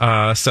joined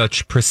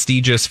such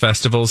prestigious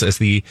festivals as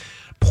the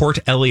Port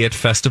Elliot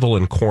Festival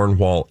in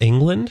Cornwall,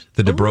 England,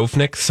 the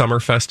Dubrovnik Summer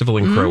Festival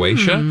in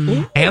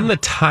Croatia, and the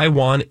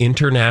Taiwan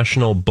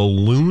International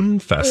Balloon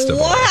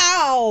Festival.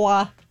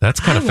 Wow. That's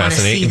kind of I wanna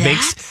fascinating. see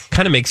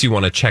It makes you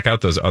want to check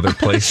out those other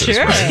places.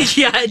 Sure. Right?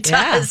 Yeah, it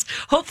does.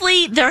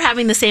 Hopefully, they're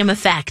having the same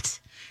effect.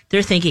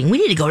 They're thinking, we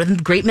need to go to the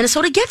Great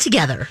Minnesota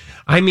Get-Together.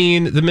 I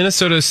mean,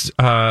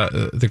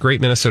 the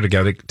Great Minnesota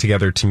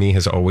Get-Together to me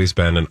has always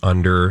been an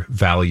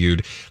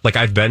undervalued. Like,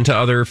 I've been to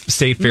other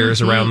state fairs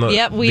around the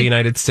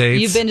United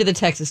States. You've been to the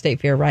Texas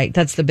State Fair, right?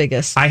 That's the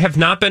biggest. I have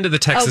not been to the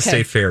Texas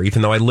State Fair,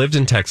 even though I lived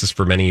in Texas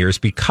for many years,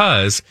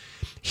 because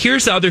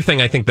here's the other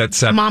thing I think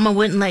that's... Mama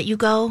wouldn't let you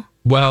go?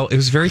 Well, it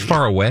was very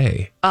far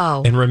away.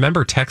 Oh. And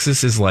remember,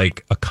 Texas is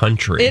like a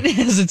country. It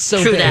is. It's so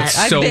True big. that.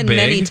 I've so been big.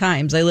 many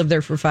times. I lived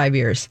there for 5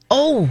 years.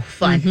 Oh,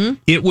 fun.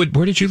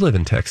 Where did you live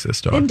in Texas,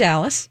 Dawn? In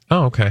Dallas.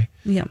 Oh, okay.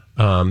 Yeah.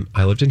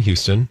 I lived in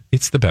Houston.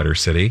 It's the better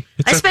city.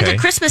 It's I spent okay. a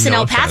Christmas in No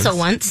El Paso offense.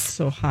 once.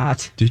 So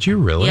hot. Did you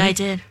really? Yeah, I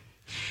did.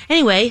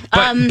 Anyway,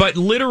 But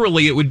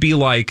literally, it would be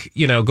like,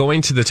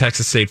 going to the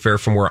Texas State Fair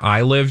from where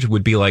I lived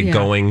would be like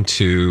going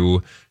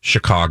to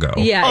Chicago.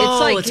 Yeah,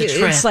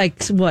 it's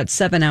like what,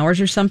 7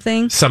 hours or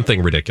something?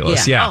 Something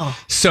ridiculous. Yeah. Oh.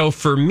 So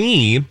for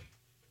me,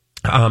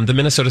 the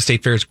Minnesota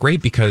State Fair is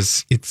great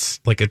because it's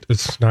like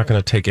it's not going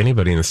to take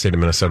anybody in the state of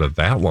Minnesota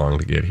that long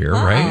to get here,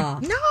 right?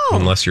 no.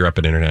 Unless you're up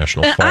at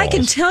International Falls. I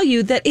can tell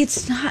you that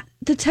it's not.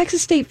 The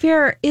Texas State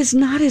Fair is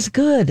not as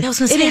good. I was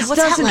gonna say, it what's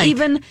that doesn't like?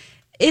 even.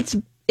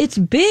 It's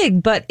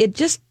big, but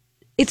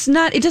it's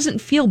not. It doesn't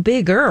feel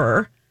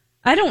bigger.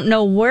 I don't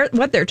know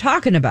what they're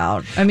talking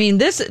about. I mean,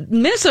 this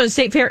Minnesota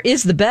State Fair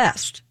is the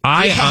best.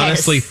 I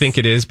honestly think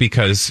it is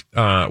because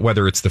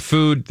whether it's the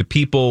food, the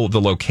people,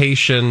 the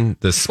location,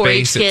 the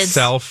 4-H space kids,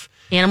 itself.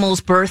 Animals,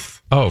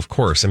 birth. Oh, of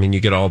course. I mean, you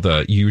get all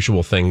the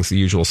usual things, the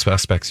usual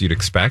suspects you'd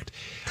expect.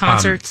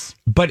 Concerts.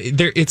 But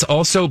it's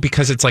also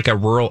because it's like a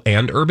rural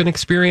and urban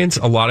experience.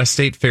 A lot of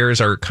state fairs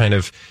are kind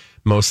of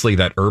mostly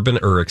that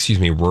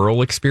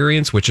rural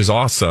experience, which is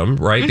awesome,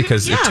 right?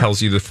 Because it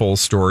tells you the full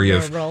story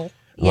of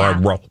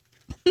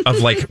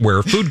like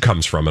where food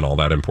comes from and all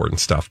that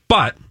important stuff.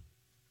 But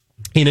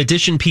in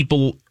addition,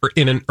 people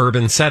in an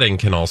urban setting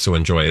can also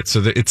enjoy it. So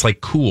that it's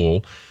like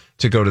cool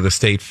to go to the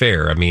state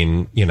fair. I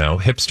mean,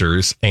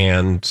 hipsters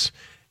and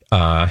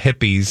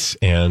hippies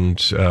and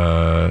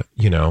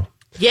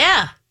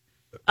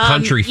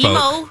country folk.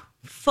 Emo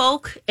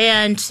folk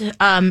and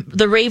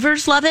the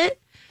ravers love it.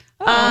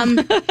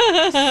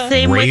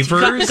 Same Ravers?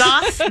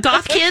 with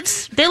goth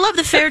kids. They love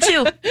the fair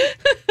too.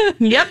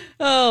 Yep.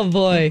 Oh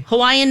boy.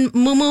 Hawaiian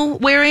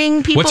muumuu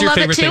wearing people What's your love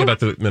favorite it too. thing about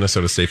the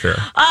Minnesota State Fair?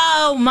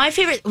 Oh, my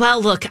favorite.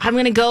 Well, look, I'm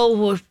going to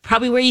go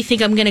probably where you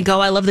think I'm going to go.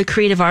 I love the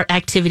creative art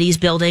activities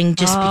building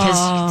just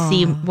because you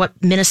see what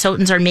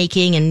Minnesotans are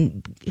making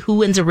and who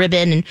wins a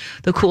ribbon and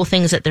the cool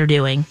things that they're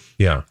doing.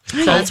 Yeah.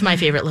 So that's my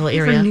favorite little I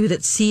area. never knew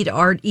that seed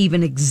art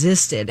even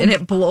existed, and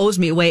it blows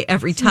me away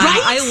every time.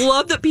 Right? I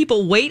love that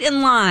people wait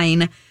in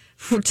line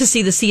to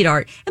see the seed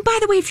art. And by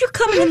the way, if you're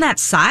coming in that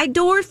side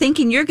door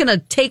thinking you're going to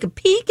take a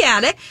peek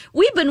at it,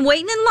 we've been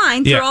waiting in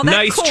line through all that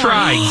nice corn.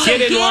 try.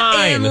 Get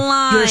in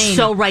line. You're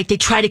so right. They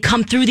try to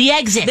come through the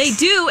exits. They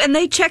do, and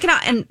they check it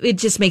out, and it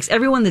just makes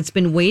everyone that's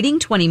been waiting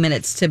 20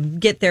 minutes to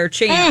get their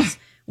chance.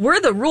 We're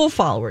the rule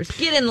followers.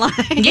 Get in line.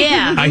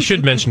 Yeah. I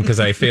should mention, because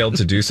I failed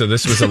to do so,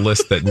 this was a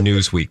list that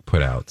Newsweek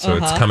put out. So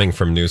it's coming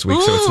from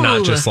Newsweek. So it's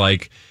not just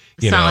like,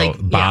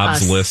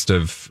 Bob's list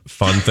of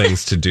fun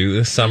things to do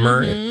this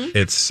summer.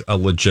 It's a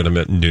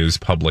legitimate news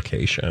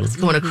publication. It's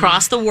going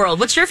across the world.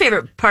 What's your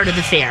favorite part of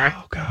the fair?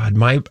 Oh, God.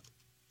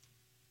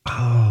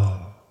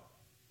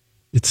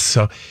 It's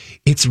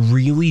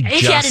really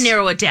If you had to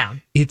narrow it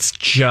down. It's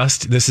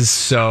just, this is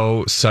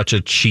such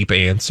a cheap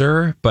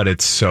answer, but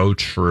it's so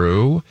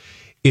true.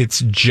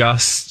 It's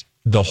just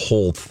the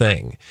whole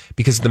thing,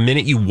 because the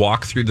minute you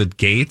walk through the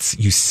gates,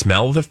 you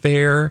smell the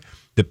fair,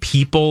 the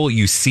people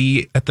you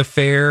see at the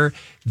fair,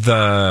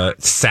 the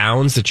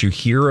sounds that you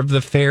hear of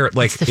the fair.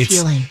 Like the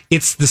feeling.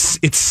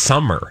 It's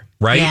summer,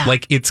 right? Yeah.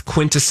 Like it's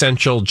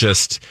quintessential.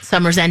 Just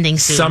summer's ending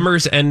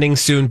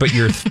soon.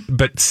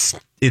 But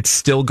it's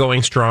still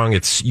going strong.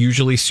 It's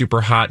usually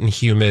super hot and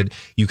humid.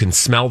 You can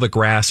smell the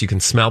grass. You can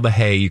smell the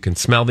hay. You can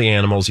smell the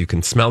animals. You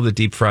can smell the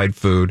deep fried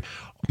food.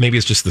 Maybe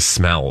it's just the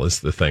smell is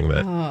the thing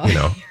that,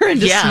 You're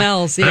into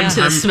smells. Yeah.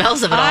 Into the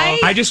smells of it all.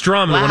 I just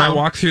drum when I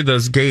walk through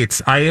those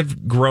gates. I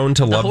have grown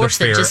to love the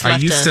fair.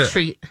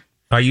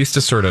 I used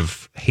to sort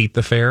of hate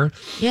the fair.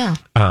 Yeah.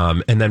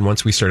 And then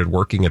once we started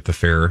working at the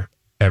fair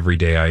every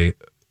day, I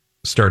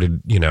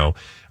started,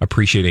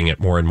 appreciating it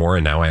more and more.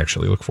 And now I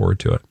actually look forward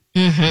to it.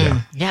 Mm-hmm.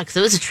 Yeah, because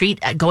it was a treat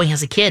going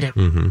as a kid.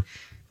 Mm-hmm.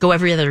 Go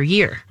every other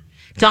year.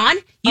 Dawn,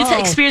 you've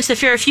experienced the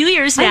fair a few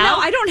years now.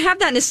 I don't have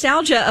that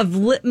nostalgia of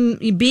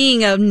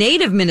being a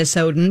native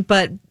Minnesotan,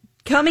 but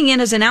coming in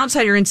as an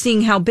outsider and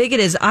seeing how big it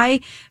is,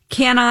 I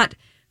cannot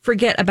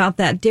forget about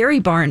that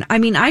dairy barn. I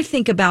mean, I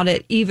think about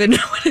it even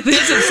when it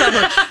is in summer.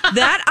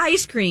 That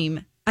ice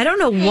cream, I don't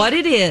know what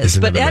it is,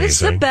 but that is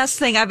the best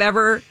thing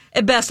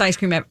best ice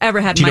cream I've ever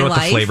had in my life. Do you know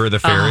what the flavor of the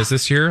fair is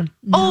this year?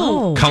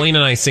 No. Colleen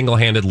and I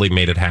single-handedly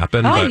made it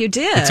happen. Oh, but you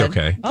did? It's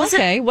okay.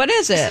 Okay, what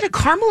is it? Is it a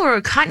caramel or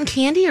a cotton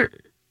candy or...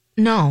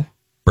 No.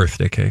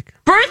 Birthday cake.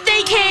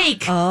 Birthday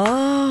cake!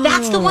 Oh.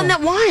 That's the one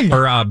that won.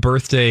 Or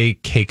birthday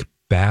cake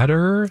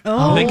batter,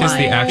 I think is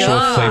the actual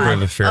flavor of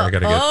the fair. I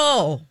gotta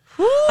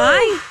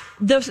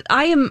get.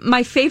 I am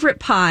my favorite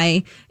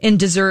pie and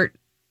dessert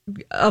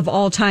of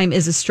all time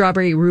is a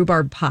strawberry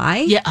rhubarb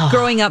pie. Yeah.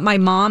 Growing up, my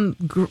mom,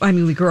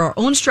 we grew our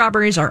own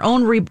strawberries, our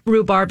own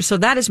rhubarb. So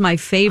that is my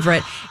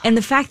favorite. And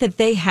the fact that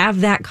they have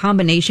that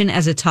combination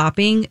as a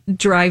topping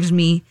drives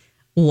me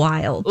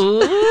wild.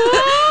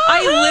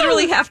 I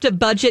literally have to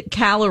budget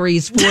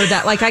calories for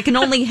that. Like I can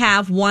only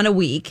have one a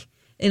week,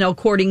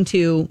 according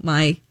to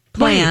my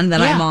plan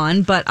that I'm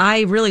on, but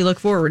I really look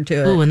forward to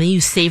it. Oh, and then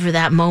you savor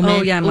that moment.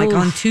 Oh, yeah. I'm like,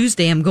 on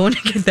Tuesday, I'm going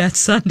to get that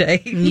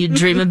Sunday. You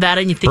dream about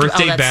it and you think,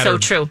 birthday that's batter so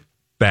true.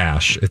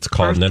 Bash, it's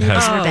called, and it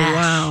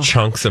has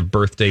chunks of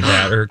birthday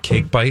batter,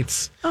 cake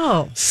bites,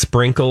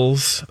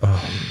 sprinkles.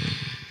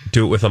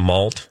 Do it with a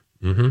malt.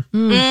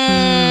 Mm-hmm.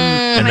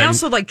 And I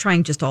also like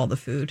trying just all the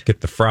food.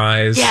 Get the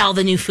fries. Yeah, all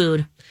the new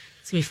food.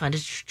 It's going to be fun to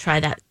try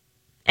that.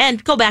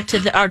 And go back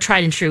to our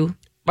tried and true,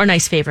 our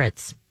nice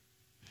favorites.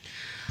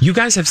 You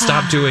guys have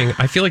stopped doing...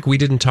 I feel like we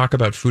didn't talk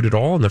about food at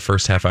all in the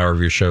first half hour of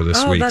your show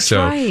this week. That's so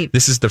right.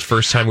 This is the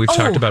first time we've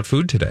talked about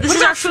food today. This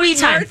is our free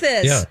time.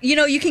 Yeah.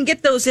 You can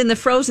get those in the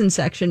frozen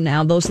section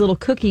now, those little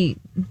cookie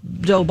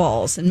dough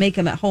balls, and make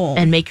them at home.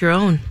 And make your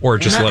own. Or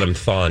just let them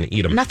thaw and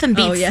eat them. Nothing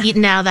beats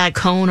eating out of that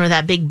cone or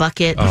that big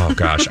bucket. Oh,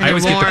 gosh. I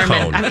always get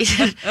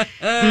the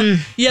cone.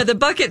 Yeah, the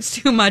bucket's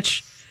too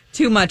much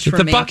for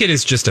me. The bucket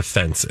is just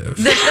offensive.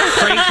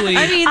 Frankly,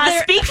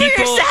 speak for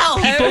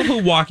yourself. People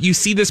who walk, you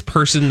see this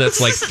person that's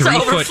like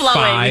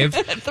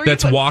 3'5"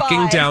 that's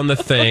walking down the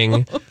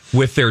thing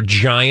with their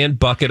giant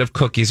bucket of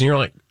cookies, and you're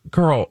like,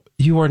 girl,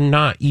 you are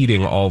not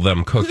eating all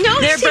them cookies.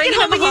 No, they're bringing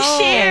them and you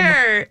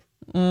share.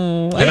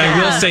 And I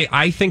will say,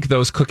 I think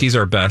those cookies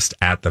are best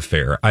at the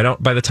fair.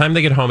 By the time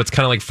they get home, it's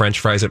kind of like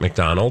French fries at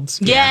McDonald's.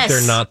 Yes.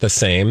 They're not the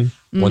same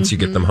once you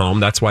get them home.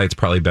 That's why it's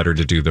probably better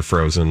to do the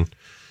frozen,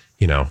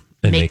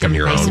 and make them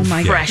your nice own.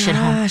 And fresh at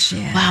home.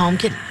 Yeah. Wow, I'm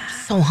getting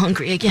so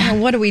hungry again.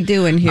 What are we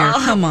doing here?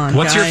 Come on,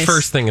 What's guys. your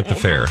first thing at the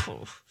fair?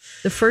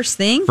 The first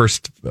thing?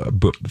 First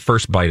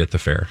bite at the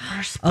fair.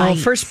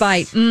 First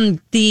bite.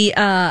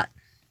 The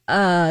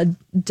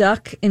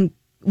duck and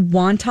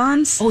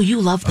wontons. Oh, you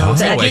love those.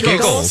 At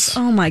Giggles.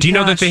 Oh, my gosh. Do you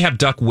know that they have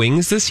duck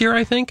wings this year,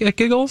 I think, at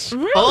Giggles?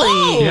 Really?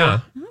 Oh. Yeah.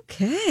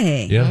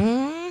 Okay. Yeah.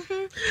 Mm-hmm.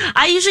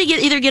 I usually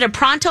either get a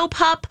Pronto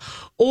Pup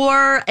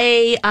or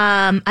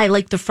I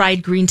like the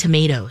fried green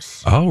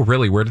tomatoes. Oh,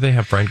 really? Where do they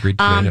have fried green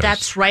tomatoes?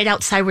 That's right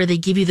outside where they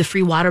give you the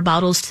free water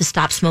bottles to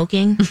stop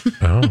smoking.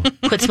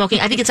 Quit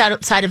smoking. I think it's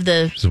outside of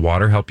the... Does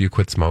water help you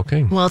quit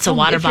smoking? Well, it's a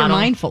water if bottle. You're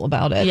mindful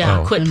about it.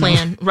 Yeah, quit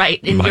playing. Right,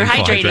 and you're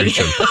hydrating.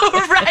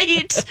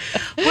 Right.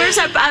 Where's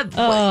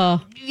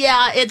our...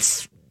 Yeah,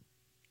 it's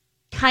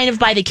kind of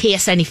by the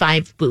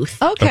KS95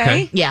 booth.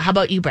 Okay. Yeah, how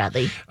about you,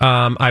 Bradley?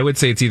 I would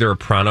say it's either a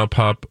Pronto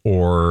Pup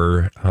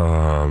or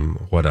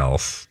what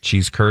else?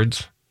 Cheese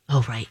curds.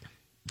 Oh, right.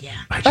 Yeah.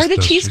 Are the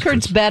cheese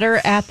curds better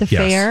at the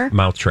fair? Yes,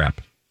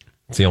 Mousetrap.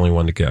 It's the only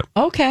one to get.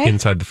 Okay.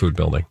 Inside the food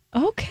building.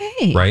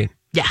 Okay. Right?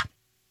 Yeah.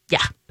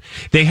 Yeah.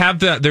 They have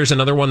there's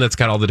another one that's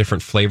got all the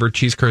different flavored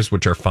cheese curds,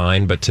 which are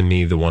fine, but to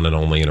me, the one and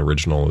only and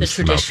original is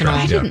the traditional.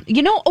 Mousetrap.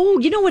 You know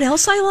what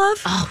else I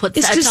love? Oh, what's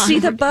is that? to see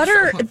the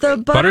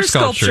butter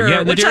sculpture,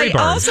 yeah, which I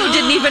also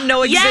didn't even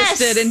know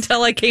existed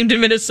until I came to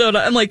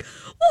Minnesota. I'm like,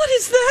 what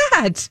is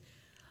that?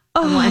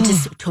 Oh, and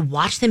to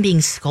watch them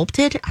being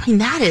sculpted. I mean,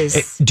 that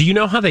is. Do you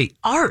know how they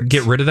art.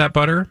 Get rid of that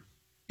butter?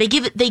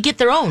 They get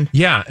their own.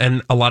 Yeah,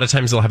 and a lot of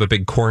times they'll have a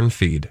big corn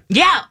feed.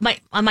 Yeah,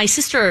 my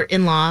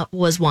sister-in-law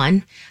was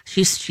one.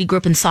 She grew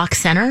up in Sauk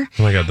Center.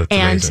 Oh my God, that's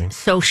amazing. And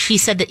so she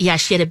said that,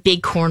 she had a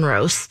big corn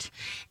roast.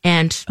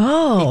 And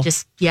they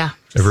just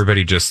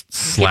everybody just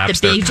slaps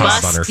their big cob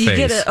bust. on her You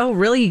face. get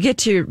really? You get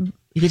to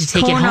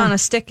take corn it home on a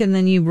stick and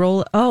then you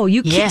roll. Oh,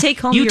 you can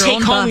take home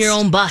your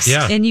own bust.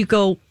 Yeah. And you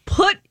go,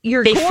 put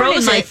your They corn froze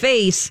in my it.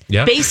 face.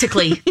 Yep.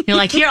 Basically, you're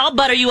like, here, I'll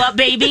butter you up,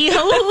 baby. Ooh,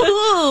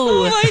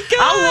 Oh my God.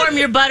 I'll warm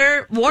your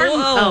butter.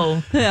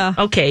 Whoa. Yeah.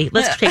 Okay,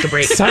 let's take a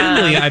break.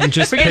 Suddenly, I'm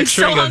just we're getting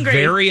so picturing a hungry.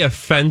 very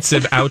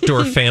offensive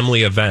outdoor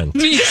family event.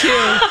 Me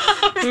too.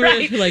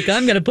 Right. Like,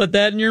 I'm going to put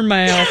that in your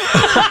mouth.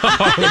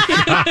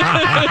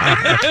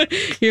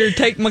 Here,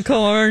 take my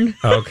corn.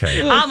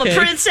 Okay. I'm a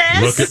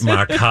princess. Look at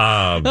my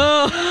cob.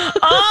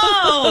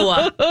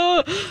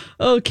 Oh.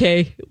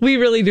 Okay. We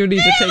really do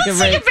need to take a Let's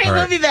break. take a break. All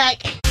We'll right. be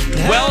back.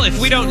 Well, if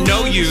we don't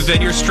know you,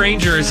 then you're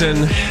strangers,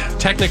 and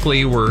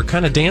technically we're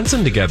kind of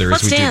dancing together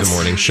Let's as we dance. do the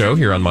morning show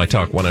here on My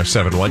Talk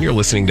 107.1. You're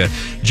listening to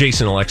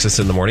Jason Alexis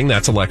in the morning.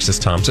 That's Alexis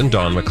Thompson,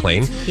 Dawn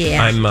McClain.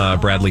 Yeah. I'm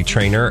Bradley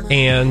Trainer,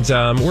 and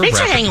we're Thanks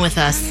for hanging with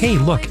us. Hey,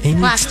 look,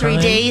 anytime. Last 3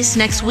 days.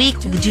 Next week,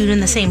 we'll be doing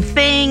the same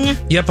thing.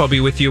 Yep, I'll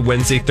be with you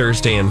Wednesday,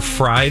 Thursday, and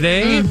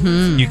Friday.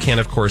 Mm-hmm. You can,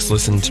 of course,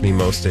 listen to me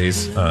most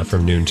days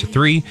from noon to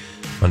 3,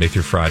 Monday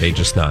through Friday,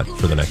 just not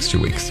for the next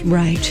 2 weeks.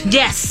 Right.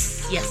 Yes.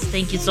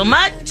 Thank you so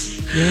much.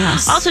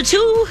 Yes. Also,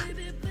 too,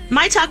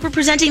 My Talk, we're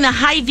presenting the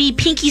Hy-Vee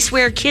Pinky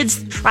Swear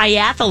Kids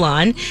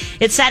Triathlon.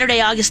 It's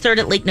Saturday, August 3rd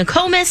at Lake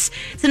Nokomis.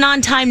 It's an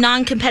on-time,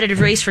 non-competitive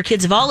race for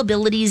kids of all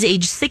abilities,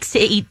 age 6 to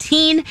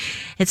 18.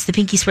 It's the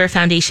Pinky Swear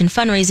Foundation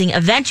fundraising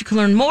event. You can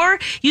learn more.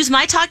 Use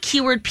My Talk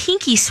keyword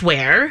Pinky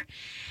Swear.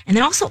 And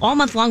then also all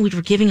month long, we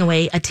were giving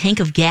away a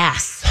tank of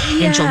gas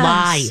in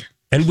July.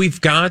 And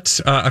we've got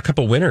a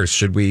couple winners.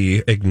 Should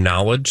we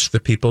acknowledge the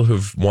people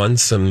who've won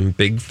some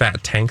big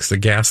fat tanks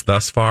of gas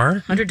thus far?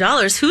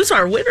 $100. Who's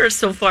our winners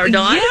so far,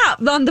 Dawn?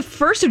 Yeah, on the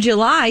 1st of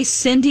July,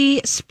 Cindy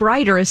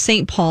Spriter of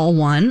St. Paul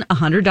won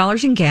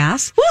 $100 in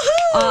gas.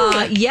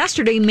 Woohoo!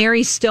 Yesterday,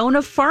 Mary Stone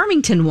of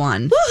Farmington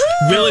won.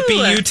 Woohoo! Will it be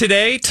you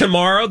today,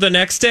 tomorrow, the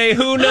next day?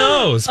 Who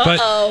knows?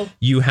 But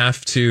you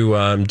have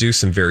to do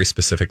some very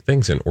specific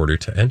things in order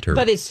to enter.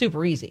 But it's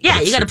super easy. Yeah,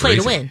 It's you got to super play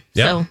to easy. win.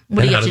 Yeah. So what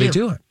do And you how have to do they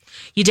do it?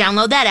 You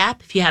download that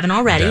app if you haven't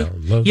already.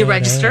 Download You that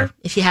register app.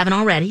 if you haven't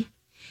already.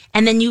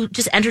 And then you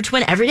just enter to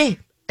win every day.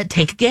 A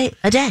tank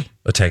a day.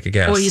 A tank of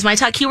gas. Or use My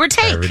Talk keyword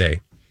tank. every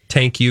day.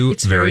 Thank you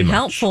It's very very much.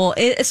 helpful,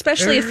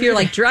 especially if you're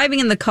like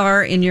driving in the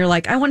car and you're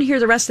like, I want to hear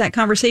the rest of that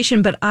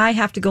conversation, but I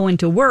have to go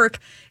into work.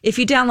 If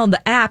you download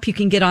the app, you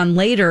can get on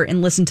later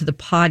and listen to the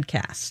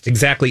podcast.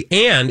 Exactly.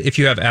 And if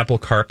you have Apple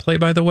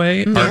CarPlay, by the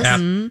way, our app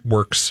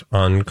works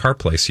on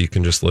CarPlay, so you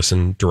can just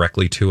listen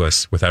directly to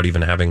us without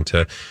even having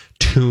to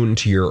tune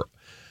to your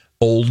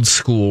old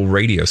school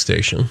radio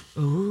station.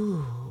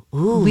 Ooh,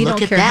 We look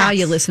don't at care that. how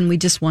you listen. We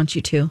just want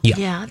you to.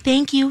 Yeah,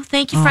 thank you,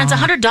 friends.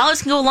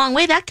 $100 can go a long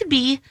way. That could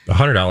be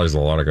 $100 is a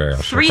lot of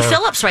gas. 3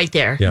 fill-ups right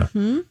there. Yeah,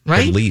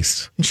 Right? at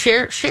least. And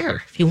share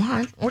if you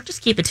want, or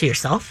just keep it to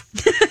yourself.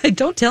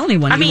 Don't tell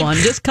anyone I you mean- won.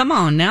 Just come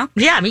on now.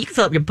 Yeah, I mean, you can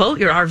fill up your boat,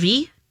 your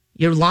RV,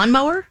 your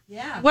lawnmower.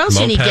 Yeah. What else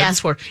do you need Moped. gas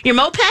for? Your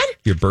moped?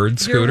 Your bird Your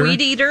scooter.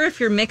 weed eater, if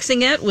you're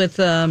mixing it with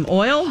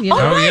oil, you know.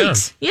 Oh, yeah.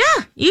 right. Yeah,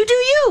 you do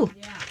you.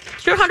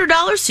 It's your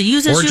 $100 to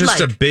use as or you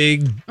just like. a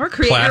big Or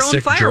create your own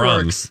plastic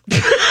fireworks.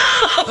 drum.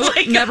 Oh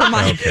my Never God.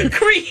 mind.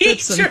 Create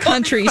That's some your own-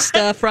 country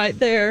stuff right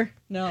there.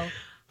 No.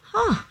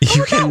 How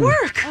would that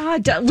work?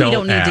 We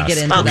don't need to get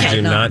ask. into Okay. that. We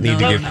do No, not need to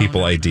no, give no.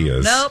 people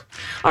ideas. Nope.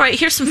 All right,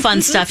 here's some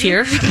fun stuff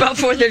here about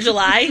 4th of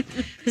July.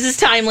 This is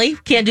timely.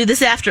 Can't do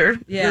this after,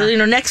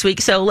 next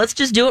week. So let's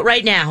just do it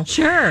right now.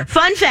 Sure.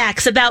 Fun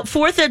facts about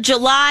 4th of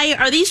July.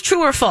 Are these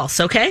true or false?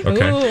 Okay.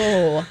 Okay.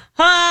 Ooh.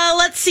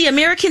 Let's see.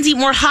 Americans eat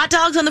more hot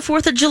dogs on the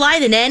 4th of July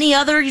than any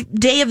other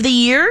day of the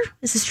year.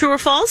 Is this true or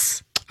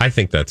false? I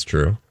think that's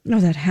true.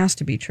 No, that has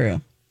to be true.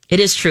 It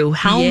is true.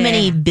 How Yeah.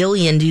 many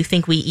billion do you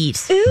think we eat?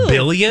 Ew,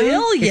 Billion?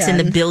 It's in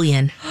the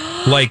billion.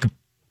 Like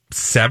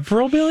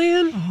several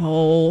billion?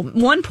 Oh,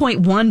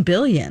 1.1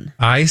 billion.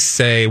 I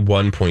say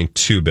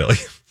 1.2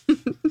 billion.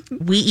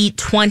 We eat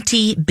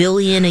 20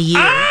 billion a year.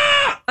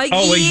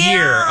 Oh, a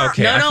year.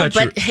 Okay. I No, thought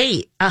but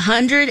hey,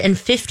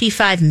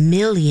 155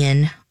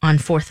 million on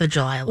 4th of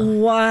July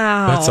alone.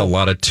 Wow. that's a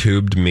lot of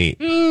tubed meat.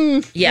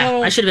 Yeah,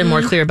 I should have been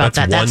more clear about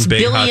That's that. one That's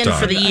big hot billion dog.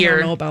 for the I don't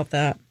year. know about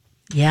that.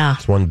 Yeah.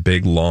 It's one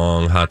big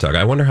long hot dog.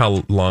 I wonder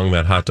how long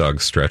that hot dog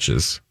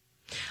stretches.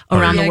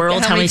 Around Yeah, the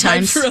world, how many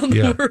times? around the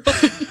Yeah.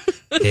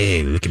 world?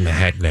 Hey, look at my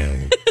hot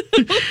dog.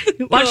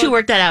 Why don't you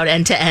work that out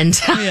end to end?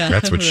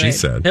 That's what she Right.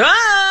 said.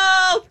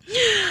 Oh!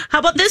 How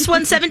about this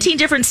one? 17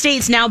 different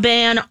states now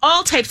ban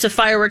all types of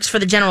fireworks for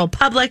the general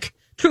public.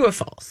 True or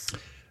false?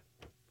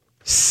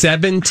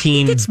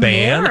 17 it's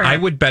ban? more. I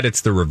would bet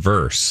it's the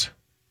reverse.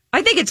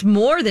 I think it's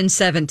more than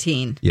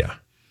 17. Yeah.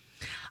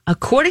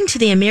 According to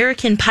the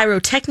American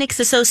Pyrotechnics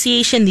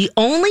Association, the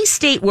only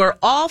state where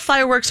all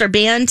fireworks are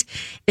banned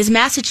is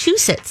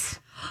Massachusetts.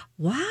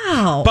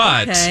 Wow.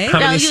 But okay. how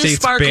many use states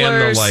ban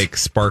sparklers. the like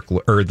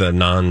sparkler or the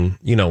non?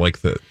 Like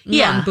the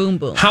boom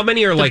boom. How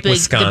many are like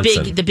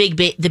Wisconsin? The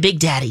big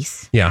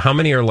daddies. Yeah, how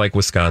many are like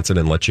Wisconsin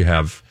and let you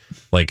have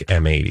like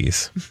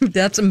M80s?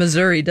 That's a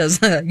Missouri does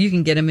that. You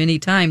can get them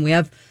anytime. We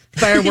have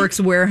fireworks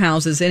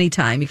warehouses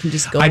anytime. You can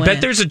just go I in. bet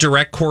there's a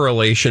direct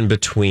correlation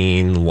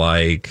between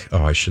like,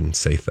 I shouldn't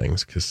say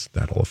things because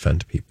that'll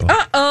offend people.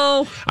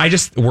 Uh-oh.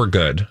 We're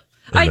good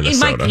in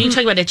Minnesota. Can you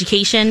talk about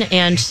education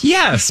and...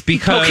 Yes,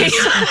 because... Okay.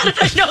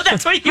 No,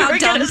 that's what you How were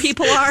dumb gonna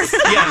people are.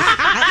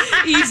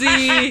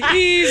 Easy.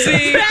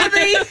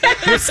 Bradley.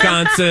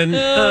 Wisconsin.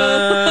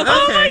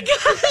 Oh my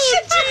gosh.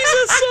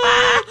 Jesus.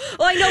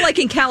 Well, I know like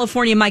in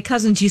California, my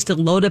cousins used to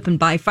load up and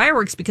buy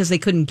fireworks because they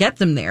couldn't get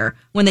them there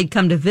when they'd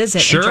come to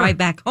visit Sure. and drive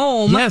back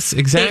home. Yes,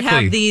 exactly. They'd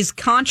have these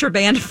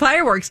contraband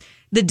fireworks.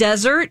 The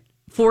desert,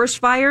 forest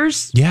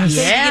fires. Yes.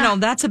 Yeah.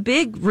 That's a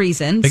big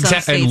reason. Some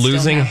Exactly. And states don't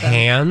losing have them.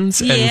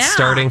 hands and Yeah.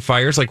 starting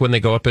fires, like when they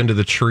go up into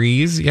the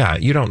trees. Yeah,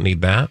 you don't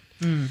need that.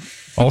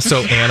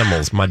 Also,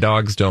 animals. My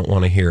dogs don't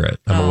want to hear it.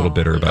 I'm a little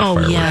bitter about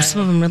fireworks. Yeah,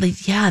 some of them really,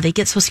 they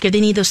get so scared.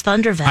 They need those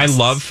thunder vests. I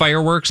love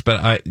fireworks, but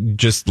I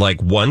just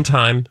like one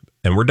time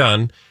and we're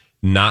done.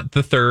 Not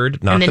the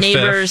third, not and the the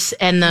neighbors fifth.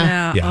 and the...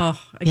 Yeah.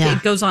 Yeah.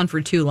 It goes on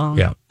for too long.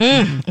 Yeah.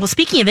 Well,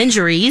 speaking of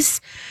injuries,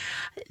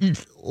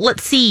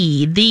 let's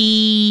see.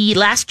 The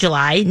last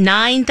July,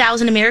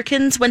 9,000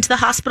 Americans went to the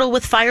hospital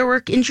with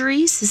firework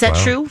injuries. Is that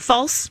Wow. true?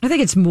 False? I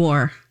think it's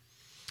more.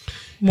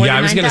 More Yeah, than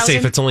I was going to say 9,000?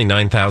 if it's only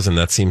 9,000,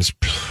 that seems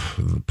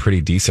pretty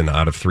decent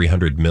out of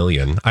 300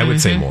 million. I would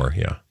say more,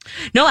 yeah.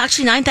 No,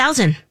 actually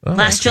 9,000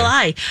 last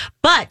July.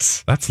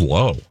 But That's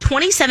low.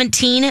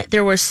 2017,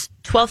 there was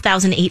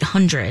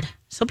 12,800.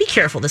 So be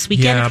careful this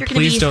weekend Yeah, if you're going to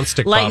please be don't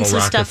stick lighting bottle some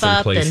rockets stuff in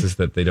up. places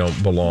that they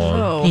don't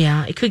belong.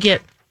 Yeah, it could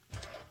get...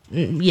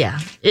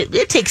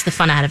 It takes the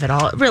fun out of it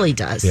all. It really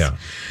does. Yeah.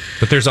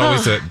 But there's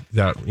always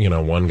that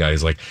one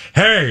guy's like,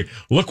 hey,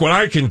 look what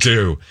I can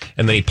do.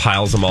 And then he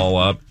piles them all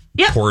up,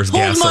 pours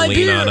Hold my gasoline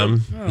beer. on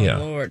them. Oh,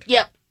 Lord.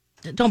 Yep.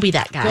 Don't be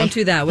that guy. Don't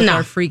do that with No.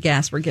 our free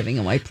gas we're giving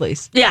away,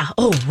 please. Yeah.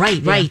 Oh,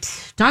 right.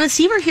 Donna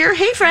Seaver here.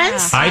 Hey,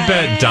 friends. I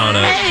bet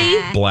Donna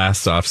Hey.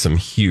 blasts off some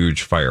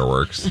huge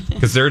fireworks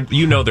because they're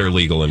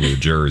legal in New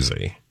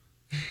Jersey.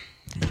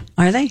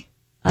 Are they?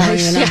 I don't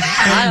even know.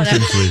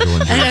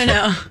 I don't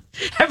know.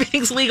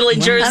 Everything's legal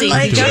in Jersey.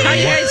 How you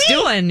guys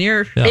doing?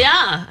 You're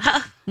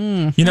Yeah.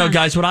 You know,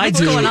 guys, what I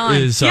do going on?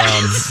 is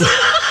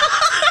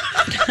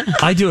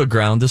I do a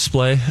ground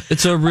display.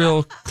 It's a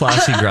real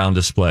classy ground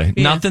display.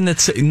 Yeah.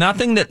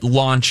 Nothing that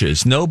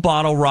launches. No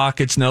bottle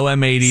rockets. No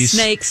M80s.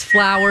 snakes,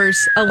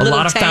 flowers, a A little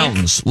lot of tank.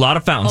 fountains. A lot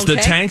of fountains. The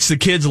Okay. tanks, the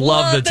kids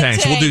love the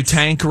tanks. We'll do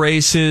tank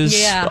races.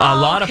 Yeah. A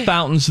lot of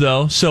fountains,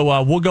 though.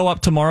 So we'll go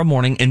up tomorrow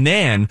morning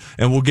and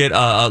we'll get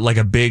like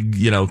a big,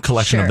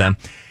 collection of Sure. them.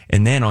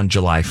 And then on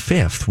July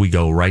 5th, we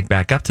go right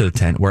back up to the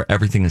tent where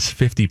everything is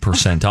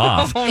 50%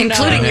 off.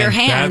 Including And your then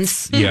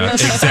hands. Yeah,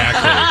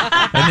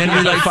 exactly. And then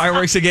we light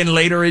fireworks again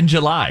later in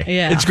July.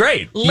 Yeah. It's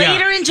great.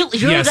 Later in July.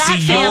 You're Yeah, that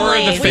see, you're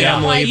family. the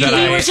family that we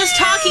I- were just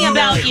talking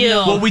about you.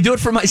 Well, we do it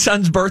for my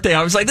son's birthday.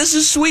 I was like, this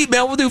is sweet,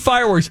 man. We'll do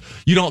fireworks.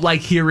 You don't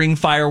like hearing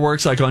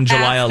fireworks like on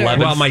July After. 11th?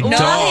 Well, my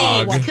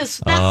dog. Because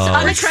that's I'm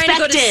unexpected. trying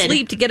to go to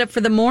sleep to get up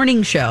for the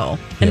morning show,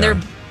 and they're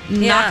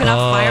knocking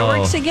off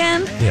fireworks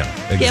again. Yeah,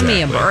 exactly. Give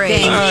me a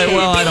break. All right,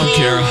 well, I don't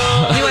care.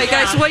 Anyway,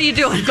 guys, what are you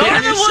doing? Go to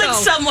on the your woods show?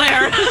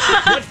 somewhere.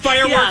 What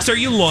fireworks are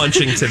you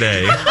launching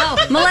today? Oh,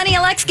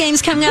 Millennial X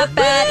Games coming up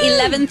at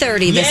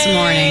 11:30 this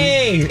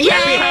morning. Yay!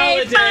 Happy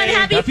holiday! Fun.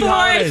 Happy 4th.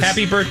 holidays.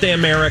 Happy birthday,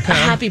 America!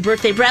 Happy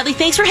birthday, Bradley.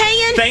 Thanks for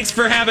hanging. Thanks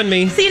for having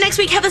me. See you next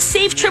week. Have a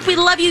safe trip. We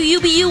love you.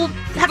 You be you.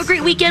 Have a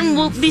great weekend.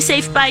 We'll be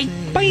safe. Bye.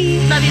 Bye.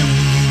 Love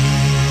you.